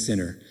that I'm a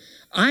sinner.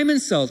 I'm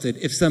insulted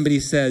if somebody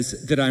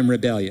says that I'm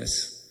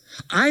rebellious.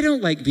 I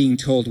don't like being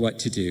told what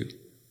to do.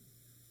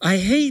 I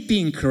hate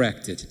being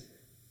corrected.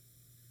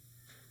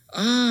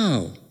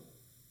 Oh.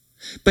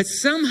 But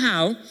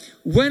somehow,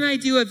 when I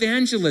do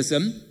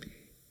evangelism,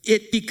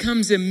 it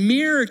becomes a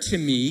mirror to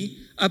me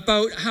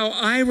about how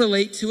I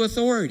relate to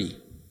authority.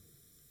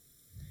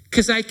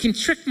 Because I can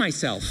trick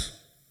myself.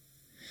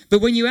 But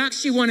when you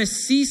actually want to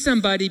see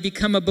somebody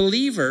become a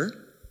believer,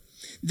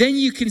 then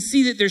you can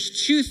see that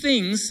there's two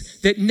things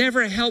that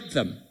never help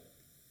them.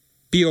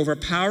 Be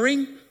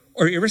overpowering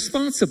or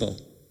irresponsible.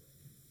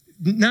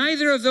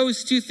 Neither of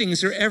those two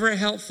things are ever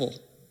helpful.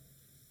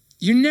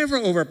 You're never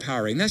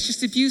overpowering. That's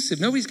just abusive.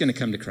 Nobody's going to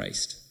come to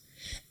Christ.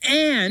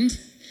 And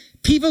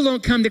people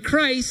don't come to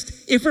Christ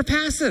if we're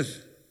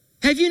passive.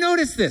 Have you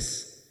noticed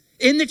this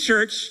in the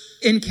church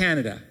in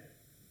Canada?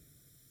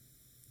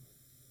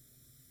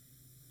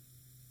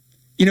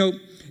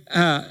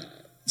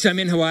 So I'm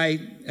in Hawaii.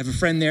 I have a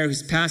friend there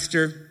who's a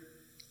pastor.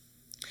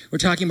 We're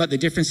talking about the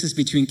differences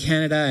between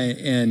Canada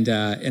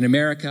and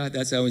America.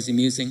 That's always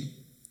amusing.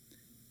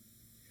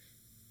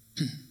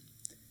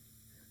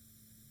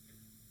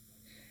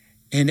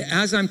 And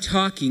as I'm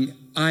talking,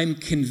 I'm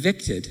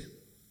convicted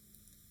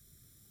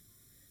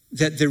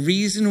that the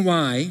reason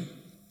why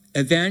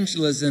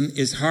evangelism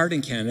is hard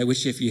in Canada,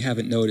 which if you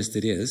haven't noticed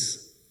it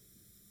is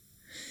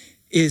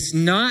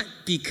not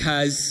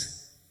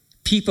because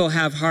people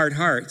have hard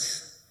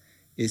hearts,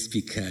 it's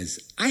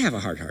because I have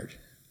a hard heart.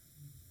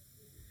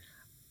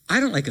 I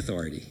don't like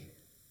authority.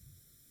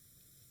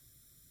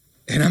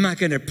 And I'm not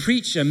going to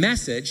preach a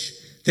message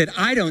that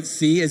I don't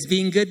see as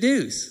being good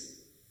news.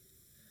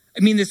 I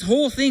mean, this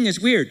whole thing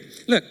is weird.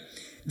 Look,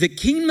 the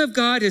kingdom of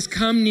God has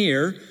come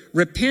near.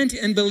 Repent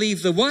and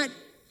believe the what?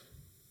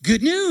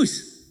 Good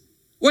news.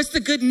 What's the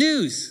good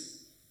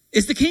news?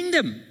 It's the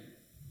kingdom.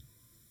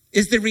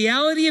 It's the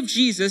reality of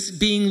Jesus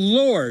being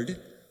Lord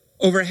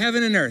over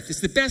heaven and earth. It's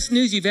the best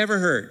news you've ever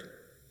heard.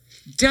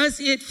 Does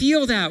it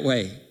feel that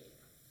way?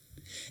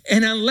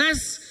 And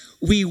unless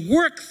we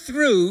work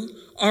through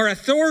our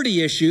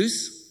authority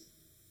issues,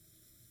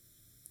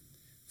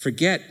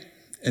 forget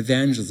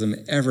evangelism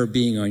ever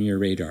being on your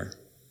radar.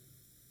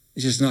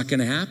 It's just not going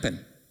to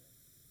happen.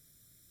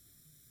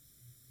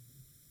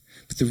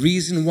 But the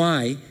reason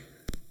why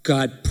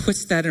God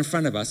puts that in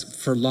front of us,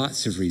 for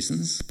lots of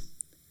reasons,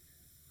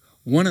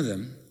 one of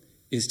them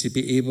is to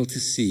be able to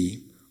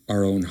see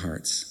our own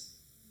hearts.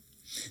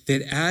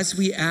 That as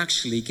we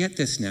actually, get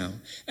this now,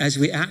 as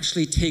we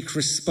actually take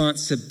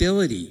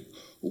responsibility,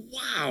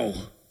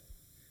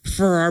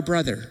 for our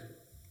brother,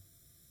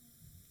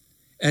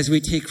 as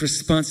we take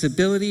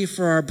responsibility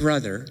for our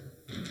brother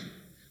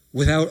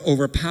without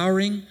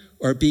overpowering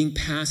or being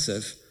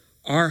passive,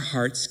 our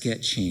hearts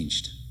get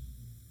changed.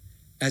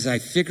 As I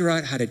figure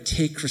out how to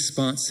take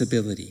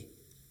responsibility.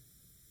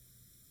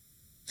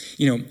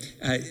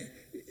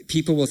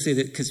 People will say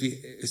that because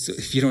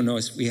if you don't know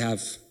us, we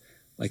have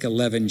like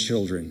 11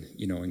 children,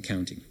 and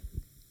counting.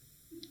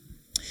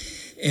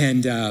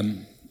 And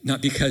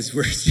not because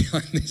we're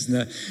still,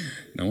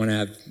 I want to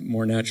have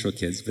more natural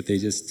kids, but they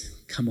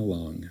just come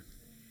along.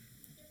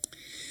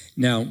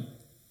 Now,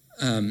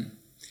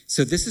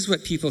 So this is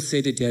what people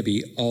say to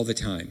Debbie all the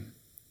time.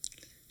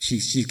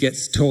 She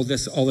gets told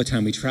this all the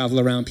time. We travel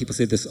around, people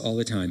say this all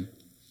the time.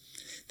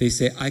 They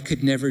say, I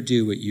could never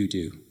do what you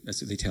do.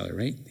 That's what they tell her,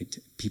 right?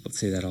 People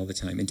say that all the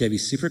time. And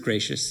Debbie's super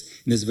gracious,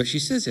 and this is what she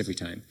says every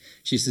time.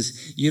 She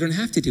says, you don't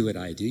have to do what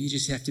I do. You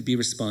just have to be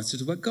responsive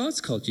to what God's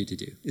called you to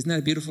do. Isn't that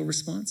a beautiful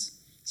response?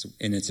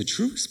 And it's a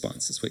true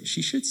response. That's what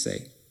she should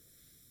say.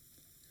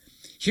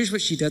 Here's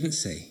what she doesn't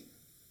say.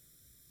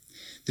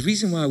 The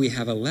reason why we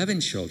have 11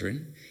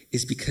 children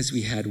is because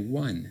we had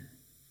one.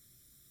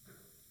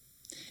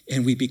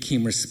 And we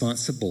became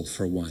responsible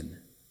for one.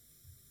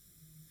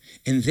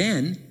 And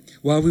then,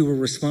 while we were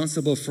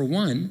responsible for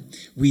one,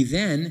 we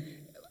then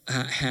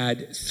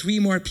had 3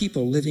 more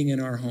people living in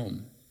our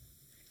home.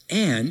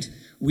 And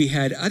we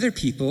had other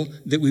people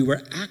that we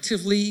were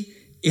actively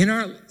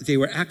they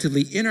were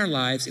actively in our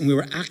lives, and we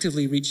were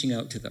actively reaching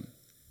out to them.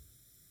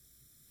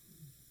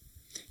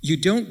 You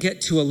don't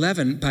get to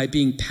 11 by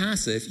being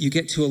passive. You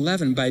get to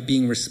 11 by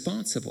being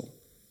responsible.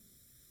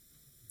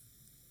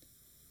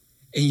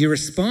 And you're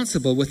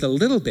responsible with a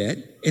little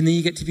bit, and then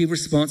you get to be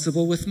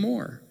responsible with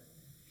more.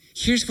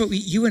 Here's what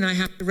you and I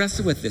have to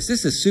wrestle with this.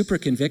 This is super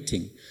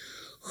convicting.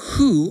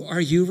 Who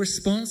are you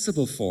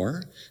responsible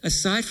for,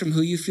 aside from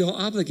who you feel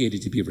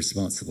obligated to be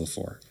responsible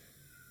for?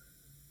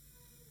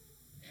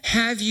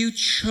 Have you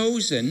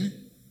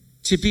chosen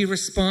to be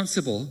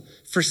responsible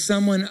for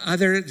someone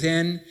other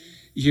than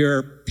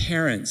your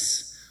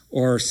parents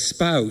or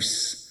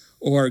spouse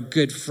or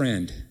good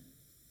friend?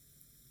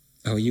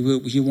 Oh, you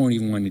won't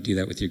even want to do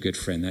that with your good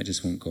friend. That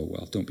just won't go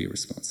well. Don't be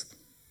responsible.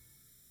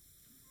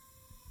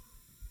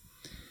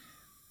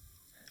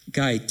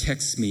 Guy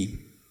texts me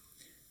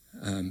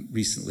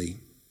recently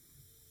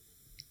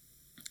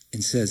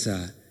and says,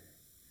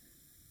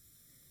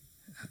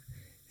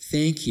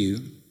 thank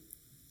you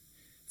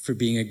for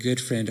being a good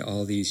friend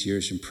all these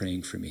years and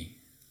praying for me.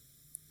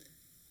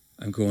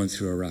 I'm going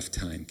through a rough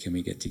time. Can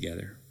we get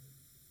together?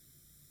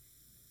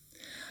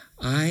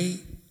 I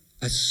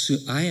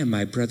am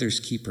my brother's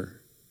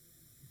keeper.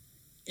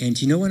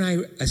 And you know when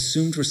I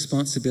assumed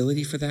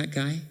responsibility for that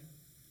guy?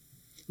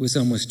 It was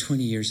almost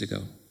 20 years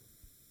ago.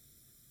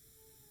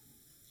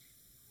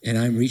 And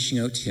I'm reaching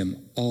out to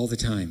him all the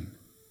time.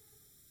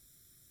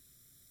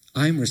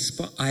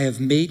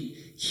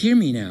 Hear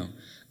me now.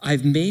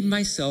 I've made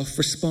myself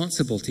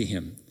responsible to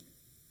him.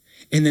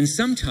 And then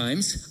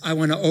sometimes I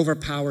want to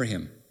overpower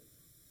him.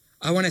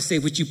 I want to say,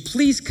 would you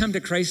please come to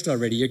Christ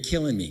already? You're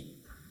killing me.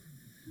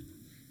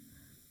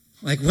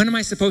 Like, when am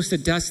I supposed to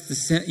dust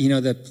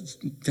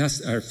the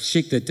dust or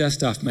shake the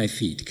dust off my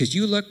feet? Because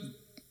you look,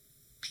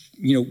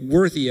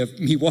 worthy of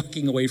me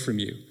walking away from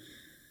you.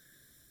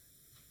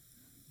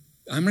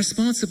 I'm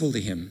responsible to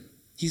him.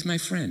 He's my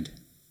friend.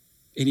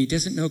 And he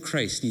doesn't know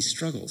Christ, and he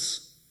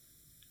struggles.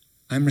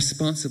 I'm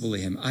responsible to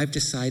him. I've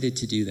decided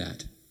to do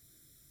that.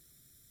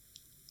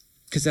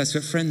 Because that's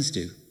what friends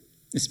do,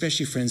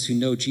 especially friends who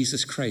know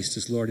Jesus Christ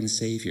as Lord and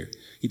Savior.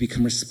 You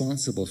become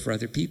responsible for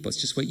other people. It's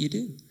just what you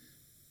do.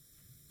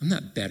 I'm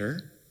not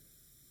better.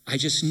 I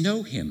just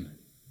know him.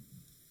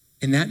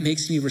 And that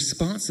makes me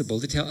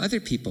responsible to tell other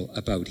people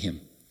about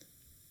him.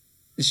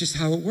 It's just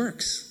how it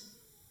works.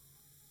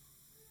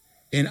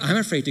 And I'm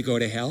afraid to go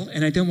to hell,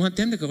 and I don't want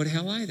them to go to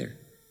hell either.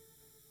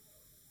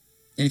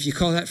 And if you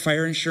call that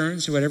fire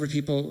insurance or whatever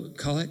people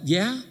call it,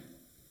 yeah.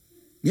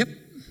 Yep,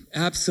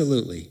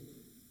 absolutely.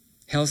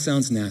 Hell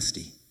sounds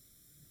nasty.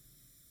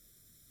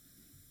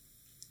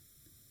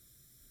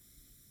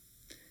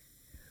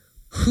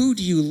 Who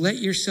do you let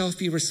yourself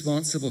be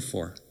responsible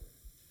for?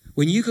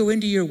 When you go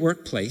into your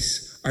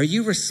workplace, are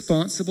you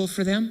responsible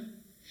for them?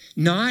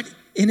 Not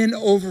in an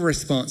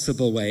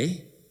over-responsible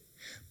way,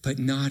 but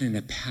not in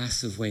a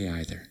passive way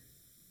either.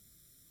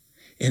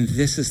 And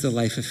this is the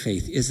life of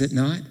faith, is it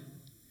not?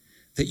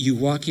 That you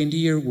walk into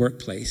your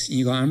workplace and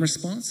you go, I'm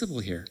responsible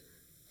here.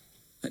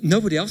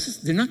 Nobody else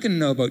they're not going to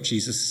know about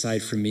Jesus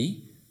aside from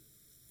me.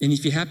 And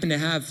if you happen to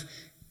have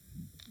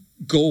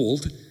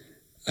gold,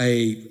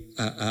 a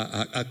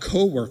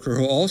co-worker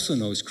who also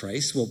knows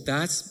Christ, well,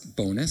 that's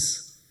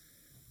bonus.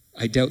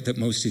 I doubt that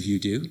most of you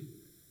do.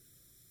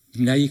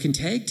 Now you can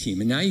tag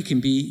team, and now you can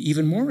be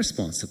even more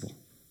responsible.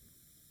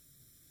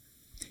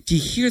 Do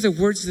you hear the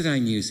words that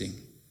I'm using?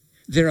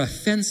 They're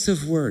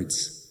offensive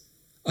words.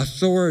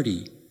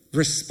 Authority,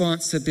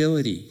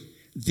 responsibility.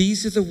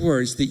 These are the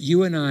words that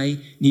you and I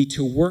need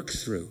to work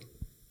through.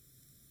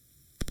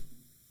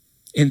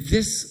 And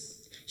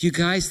this, you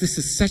guys, this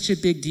is such a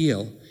big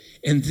deal.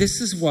 And this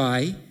is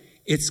why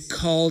it's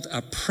called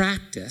a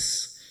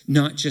practice,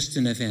 not just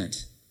an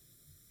event.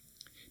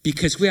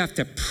 Because we have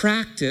to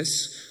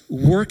practice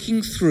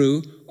working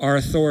through our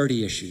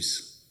authority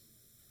issues.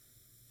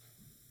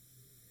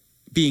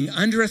 Being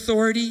under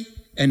authority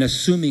and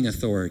assuming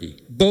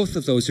authority. Both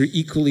of those are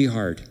equally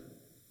hard.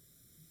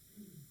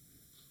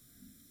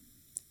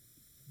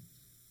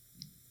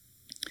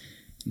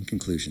 In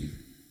conclusion,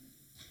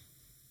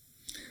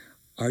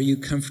 are you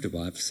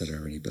comfortable? I've said it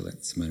already, but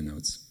it's my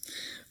notes.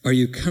 Are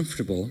you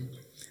comfortable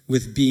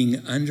with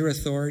being under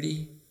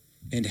authority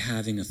and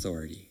having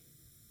authority?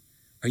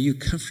 Are you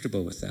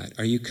comfortable with that?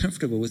 Are you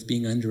comfortable with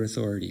being under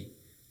authority?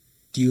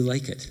 Do you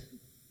like it?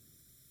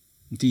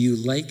 Do you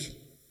like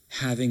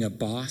having a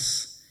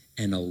boss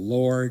and a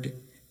lord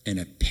and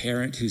a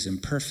parent who's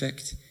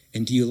imperfect?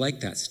 And do you like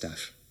that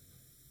stuff?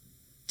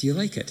 Do you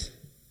like it?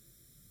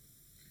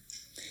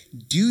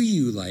 Do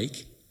you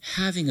like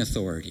having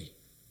authority?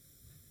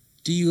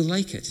 Do you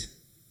like it?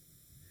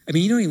 I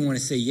mean, you don't even want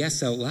to say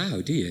yes out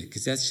loud, do you?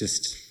 Because that's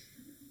just,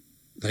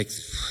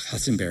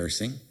 that's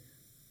embarrassing.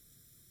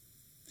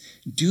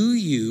 Do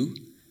you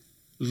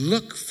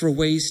look for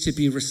ways to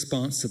be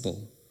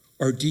responsible,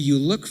 or do you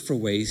look for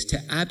ways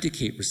to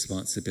abdicate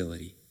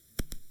responsibility?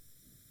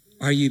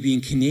 Are you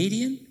being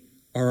Canadian,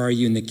 or are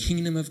you in the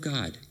kingdom of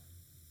God?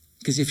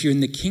 Because if you're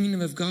in the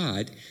kingdom of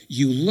God,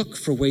 you look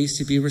for ways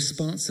to be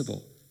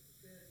responsible.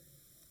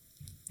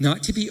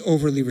 Not to be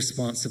overly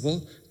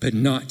responsible, but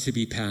not to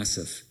be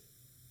passive.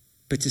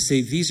 But to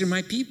say, these are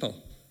my people.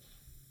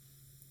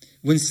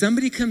 When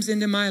somebody comes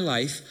into my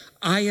life,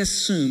 I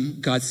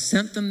assume God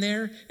sent them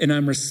there and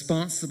I'm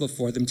responsible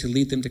for them to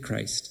lead them to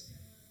Christ.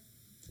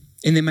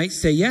 And they might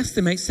say yes,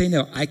 they might say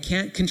no. I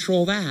can't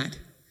control that,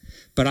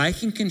 but I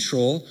can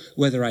control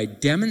whether I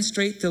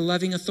demonstrate the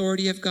loving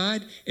authority of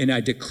God and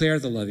I declare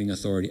the loving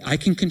authority. I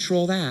can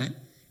control that,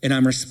 and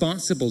I'm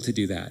responsible to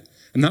do that.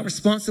 I'm not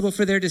responsible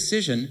for their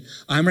decision.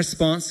 I'm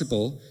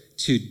responsible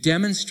to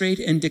demonstrate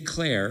and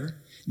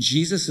declare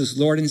Jesus is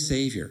Lord and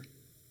Savior.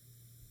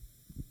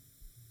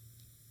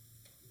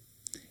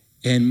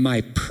 And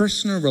my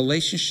personal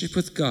relationship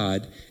with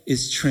God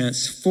is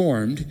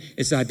transformed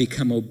as I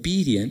become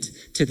obedient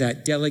to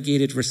that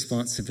delegated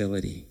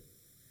responsibility.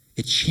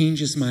 It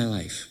changes my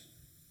life.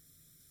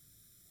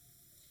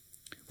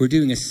 We're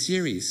doing a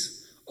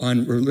series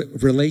on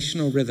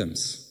relational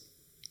rhythms.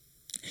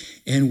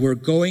 And we're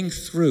going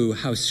through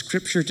how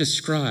Scripture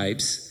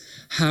describes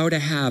how to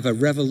have a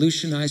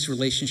revolutionized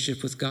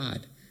relationship with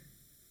God.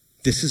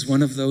 This is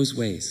one of those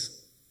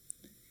ways.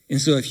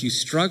 And so if you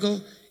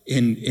struggle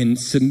in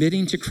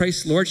submitting to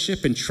Christ's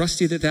lordship and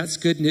trusting that that's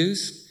good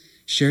news,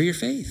 share your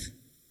faith.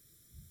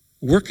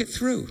 Work it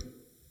through.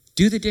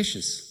 Do the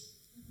dishes.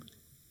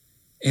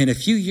 And a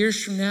few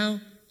years from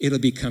now, it'll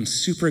become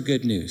super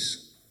good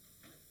news.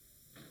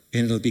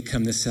 And it'll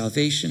become the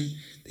salvation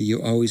that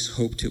you always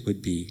hoped it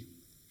would be.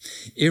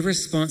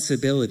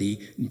 Irresponsibility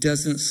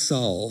doesn't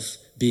solve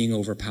being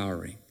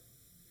overpowering.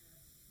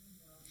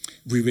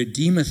 We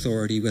redeem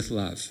authority with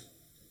love.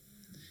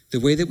 The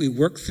way that we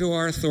work through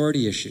our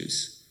authority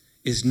issues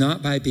is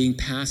not by being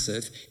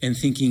passive and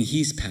thinking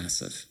he's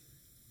passive.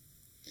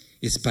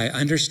 It's by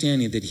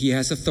understanding that he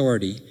has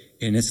authority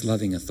and it's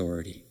loving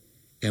authority.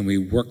 And we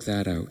work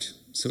that out.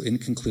 So in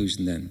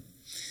conclusion then,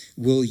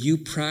 will you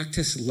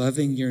practice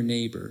loving your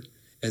neighbor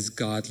as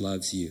God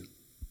loves you?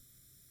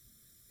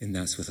 And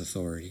that's with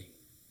authority.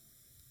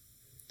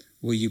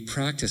 Will you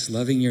practice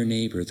loving your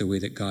neighbor the way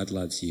that God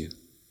loves you?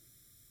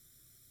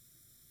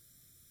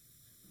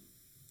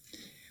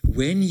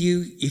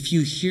 If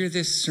you hear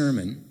this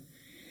sermon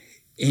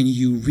and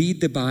you read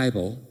the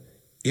Bible,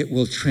 it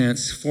will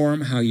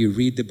transform how you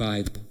read the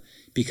Bible,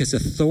 because the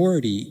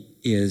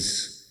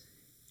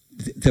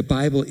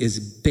Bible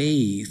is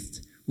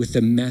bathed with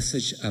the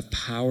message of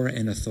power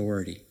and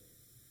authority.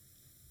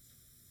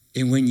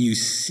 And when you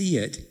see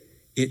it,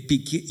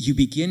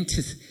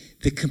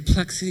 the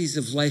complexities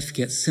of life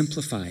get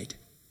simplified.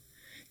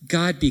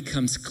 God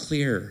becomes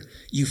clearer.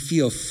 You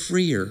feel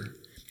freer.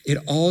 It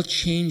all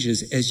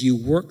changes as you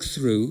work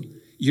through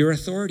your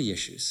authority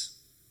issues.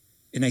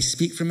 And I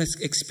speak from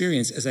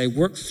experience. As I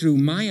work through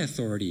my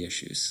authority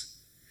issues,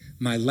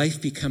 my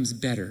life becomes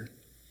better.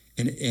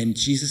 And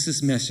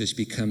Jesus' message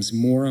becomes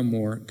more and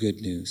more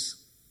good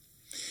news.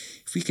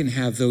 If we can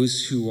have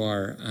those who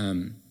are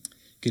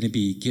going to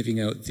be giving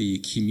out the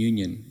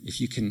communion,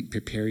 if you can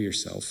prepare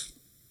yourself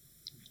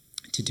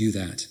to do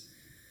that.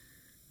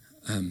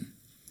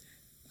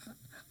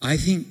 I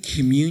think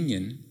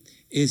communion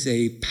is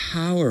a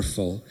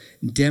powerful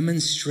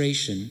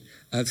demonstration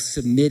of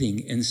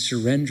submitting and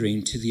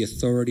surrendering to the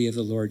authority of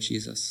the Lord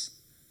Jesus.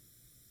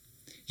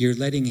 You're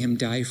letting him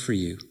die for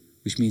you,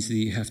 which means that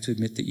you have to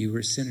admit that you were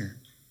a sinner.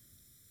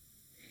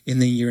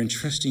 And then you're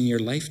entrusting your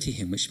life to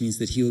him, which means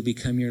that he will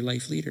become your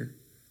life leader.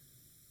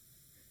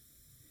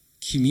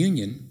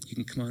 Communion, you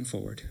can come on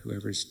forward.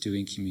 Whoever's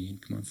doing communion,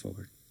 come on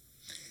forward.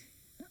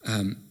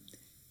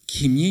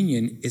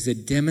 Communion is a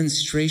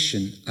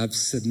demonstration of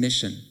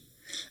submission.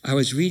 I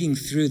was reading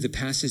through the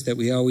passage that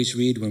we always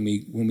read when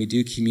we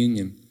do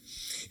communion.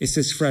 It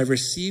says, "For I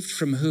received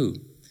from who?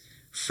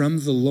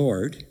 From the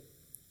Lord,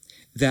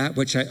 that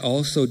which I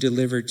also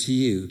delivered to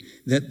you,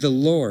 that the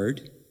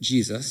Lord,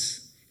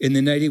 Jesus, in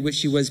the night in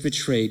which he was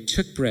betrayed,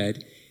 took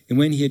bread, and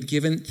when he had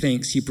given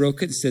thanks, he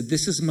broke it and said,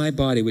 'This is my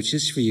body, which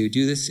is for you.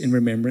 Do this in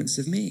remembrance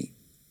of me.'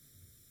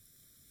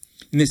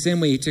 In the same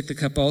way, he took the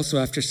cup also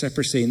after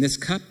supper, saying, 'This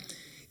cup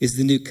is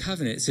the new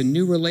covenant.' It's a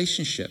new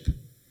relationship.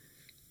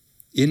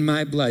 'In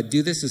my blood,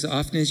 do this as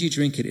often as you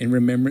drink it in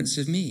remembrance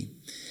of me.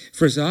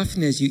 For as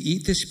often as you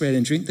eat this bread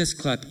and drink this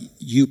cup,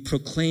 you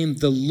proclaim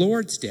the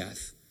Lord's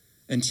death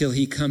until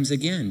he comes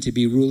again to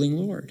be ruling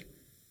Lord.'"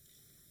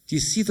 Do you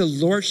see the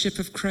lordship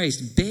of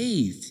Christ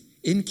bathed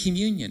in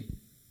communion?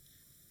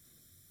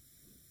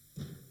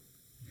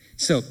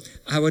 So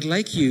I would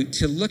like you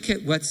to look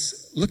at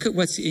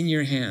what's in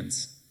your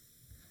hands.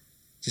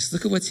 Just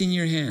look at what's in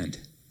your hand.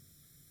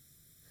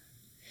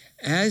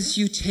 As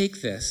you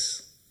take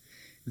this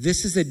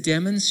is a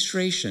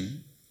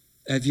demonstration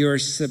of your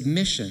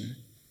submission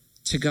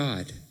to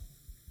God.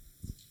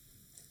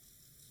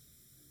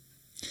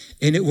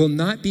 And it will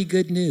not be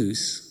good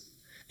news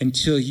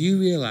until you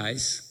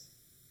realize,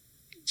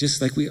 just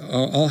like we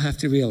all have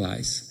to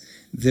realize,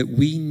 that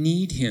we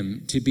need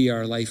him to be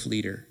our life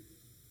leader.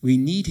 We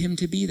need him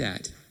to be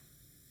that.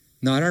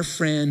 Not our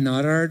friend,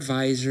 not our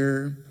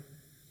advisor,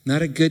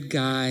 not a good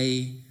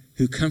guy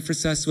who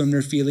comforts us when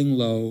we're feeling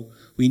low.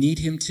 We need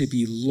him to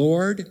be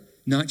Lord,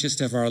 not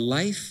just of our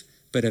life,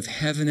 but of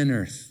heaven and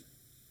earth.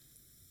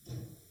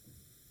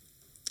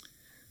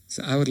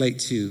 So I would like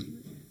to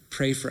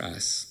pray for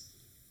us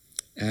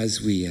as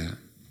we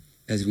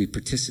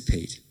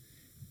participate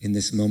in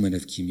this moment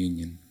of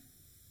communion.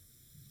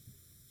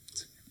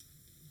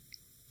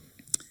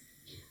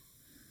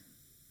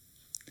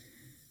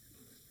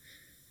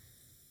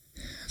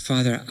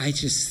 Father, I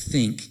just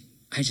think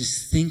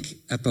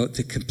about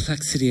the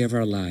complexity of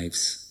our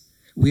lives.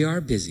 We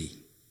are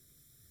busy.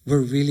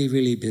 We're really,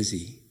 really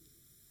busy.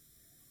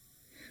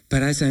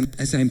 But as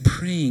I'm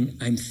praying,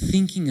 I'm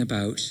thinking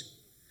about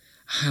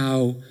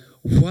how,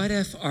 what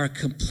if our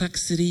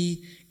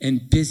complexity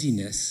and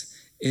busyness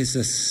is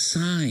a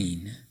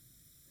sign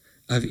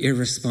of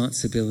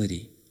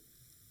irresponsibility?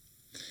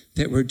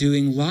 That we're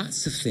doing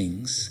lots of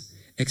things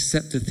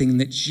except the thing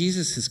that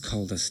Jesus has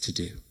called us to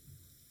do.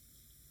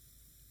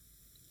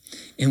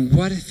 And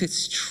what if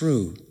it's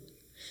true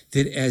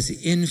that as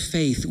in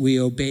faith we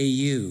obey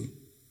you,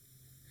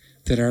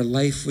 that our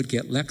life would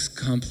get less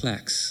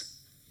complex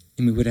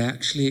and we would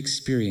actually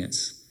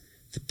experience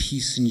the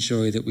peace and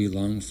joy that we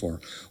long for?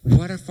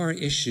 What if our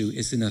issue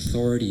is an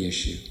authority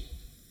issue,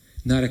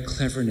 not a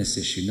cleverness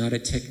issue, not a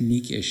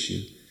technique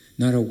issue,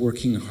 not a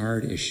working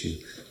hard issue?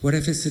 What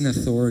if it's an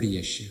authority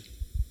issue?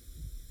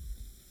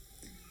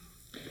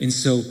 And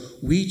so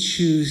we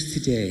choose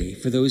today,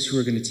 for those who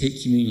are going to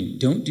take communion,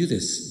 don't do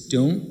this.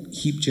 Don't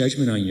heap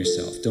judgment on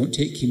yourself. Don't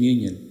take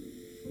communion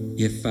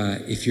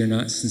if you're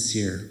not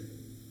sincere.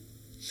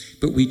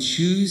 But we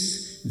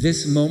choose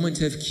this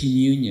moment of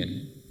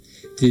communion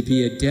to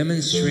be a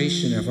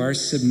demonstration of our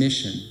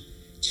submission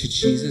to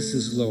Jesus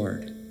as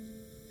Lord,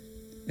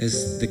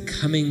 as the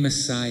coming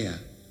Messiah.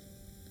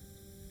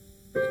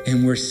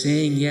 And we're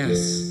saying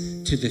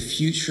yes to the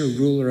future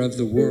ruler of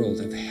the world,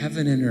 of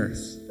heaven and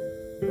earth.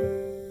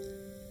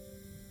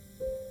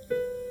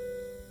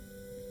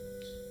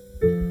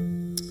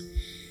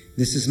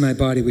 This is my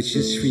body, which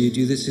is for you.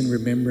 Do this in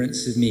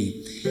remembrance of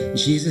me.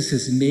 Jesus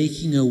is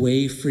making a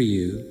way for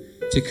you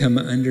to come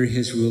under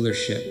his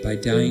rulership by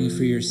dying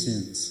for your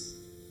sins.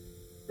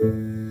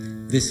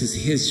 This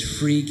is his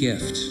free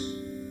gift.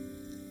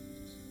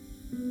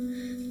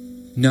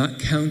 Not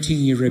counting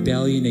your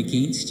rebellion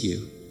against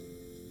you,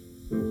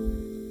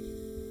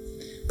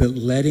 but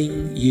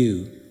letting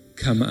you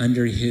come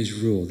under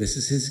his rule. This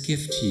is his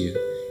gift to you.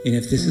 And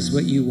if this is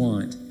what you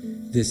want,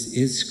 this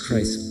is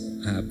Christ's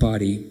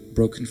body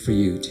broken for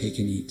you. Take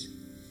and eat.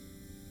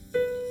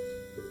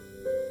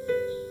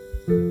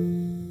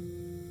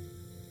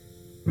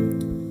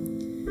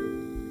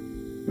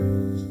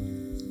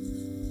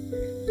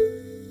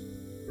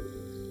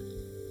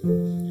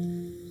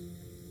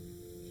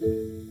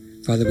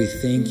 Father, we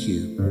thank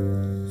you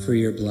for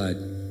your blood,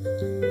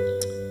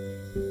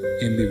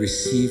 and we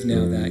receive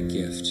now that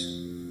gift.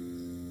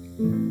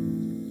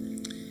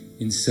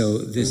 And so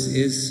this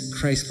is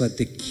Christ's blood.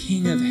 The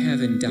King of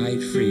heaven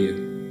died for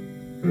you.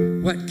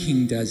 What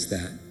king does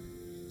that?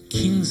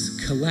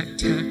 Kings collect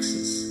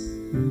taxes.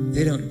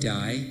 They don't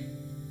die,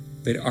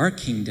 but our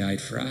King died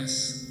for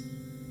us.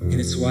 And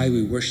it's why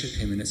we worship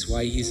him, and it's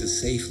why he's a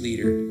safe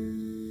leader,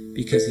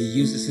 because he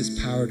uses his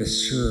power to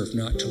serve,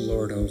 not to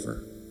lord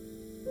over.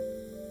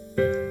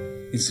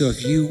 And so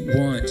if you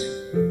want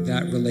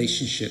that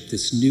relationship,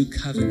 this new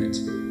covenant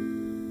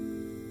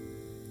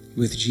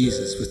with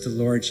Jesus, with the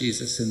Lord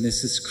Jesus, and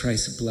this is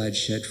Christ's blood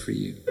shed for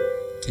you,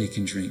 take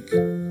and drink.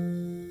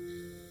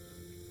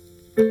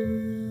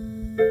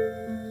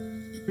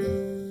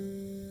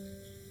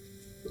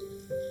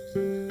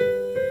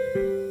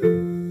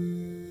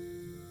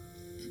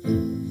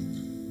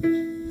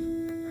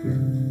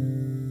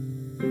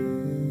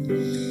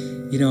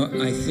 You know,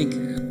 I think,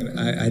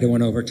 I don't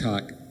want to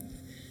overtalk,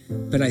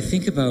 but I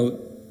think about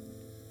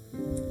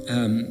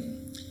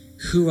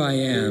who I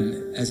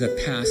am as a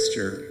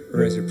pastor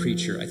or as a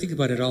preacher. I think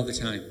about it all the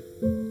time.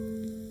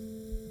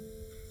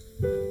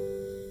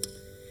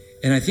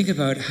 And I think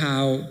about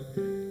how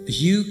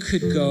you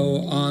could go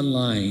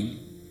online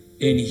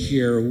and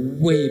hear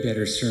way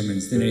better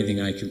sermons than anything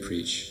I can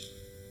preach.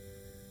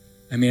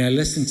 I mean, I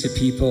listen to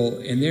people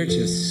and they're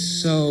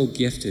just so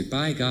gifted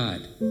by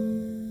God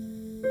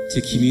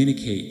to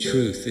communicate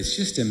truth. It's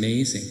just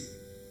amazing.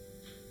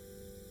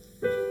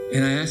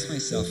 And I ask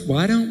myself,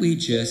 why don't we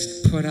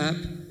just put up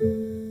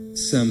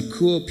some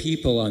cool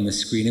people on the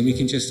screen and we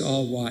can just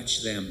all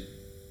watch them.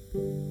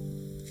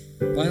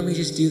 Why don't we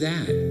just do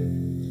that?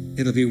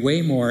 It'll be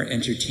way more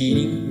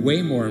entertaining,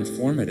 way more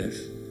informative.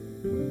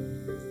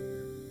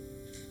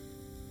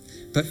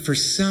 But for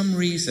some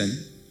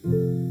reason,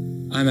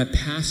 I'm a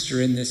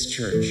pastor in this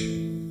church.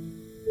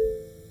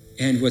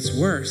 And what's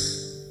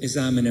worse is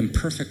I'm an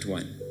imperfect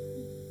one.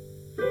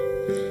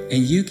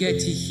 And you get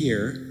to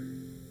hear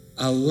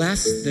a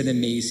less than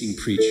amazing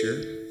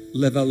preacher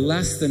live a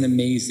less than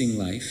amazing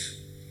life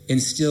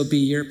and still be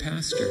your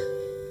pastor.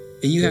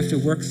 And you have to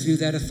work through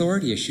that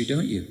authority issue,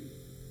 don't you?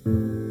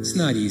 It's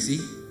not easy.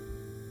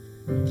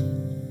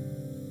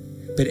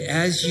 But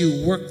as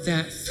you work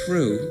that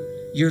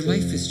through, your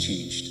life is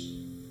changed.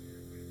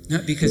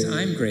 Not because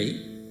I'm great,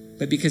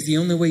 but because the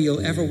only way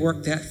you'll ever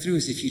work that through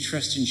is if you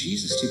trust in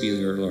Jesus to be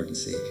your Lord and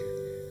Savior.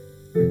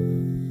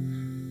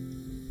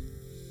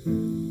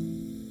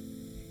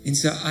 And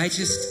so I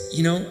just,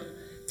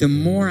 the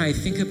more I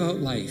think about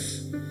life,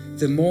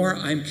 the more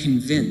I'm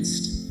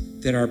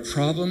convinced that our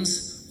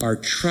problems are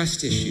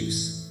trust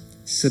issues,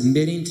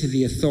 submitting to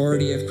the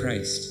authority of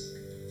Christ.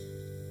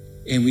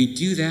 And we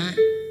do that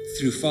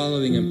through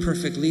following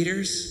imperfect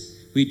leaders.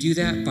 We do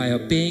that by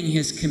obeying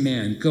his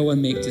command, go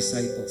and make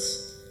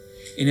disciples.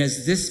 And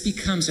as this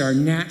becomes our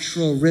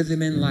natural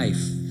rhythm in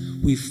life,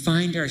 we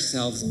find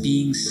ourselves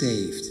being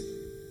saved.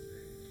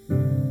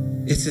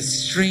 It's a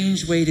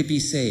strange way to be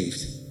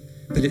saved,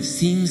 but it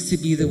seems to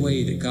be the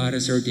way that God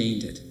has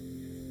ordained it,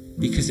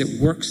 because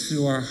it works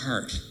through our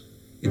heart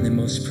in the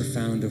most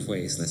profound of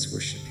ways. Let's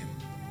worship him.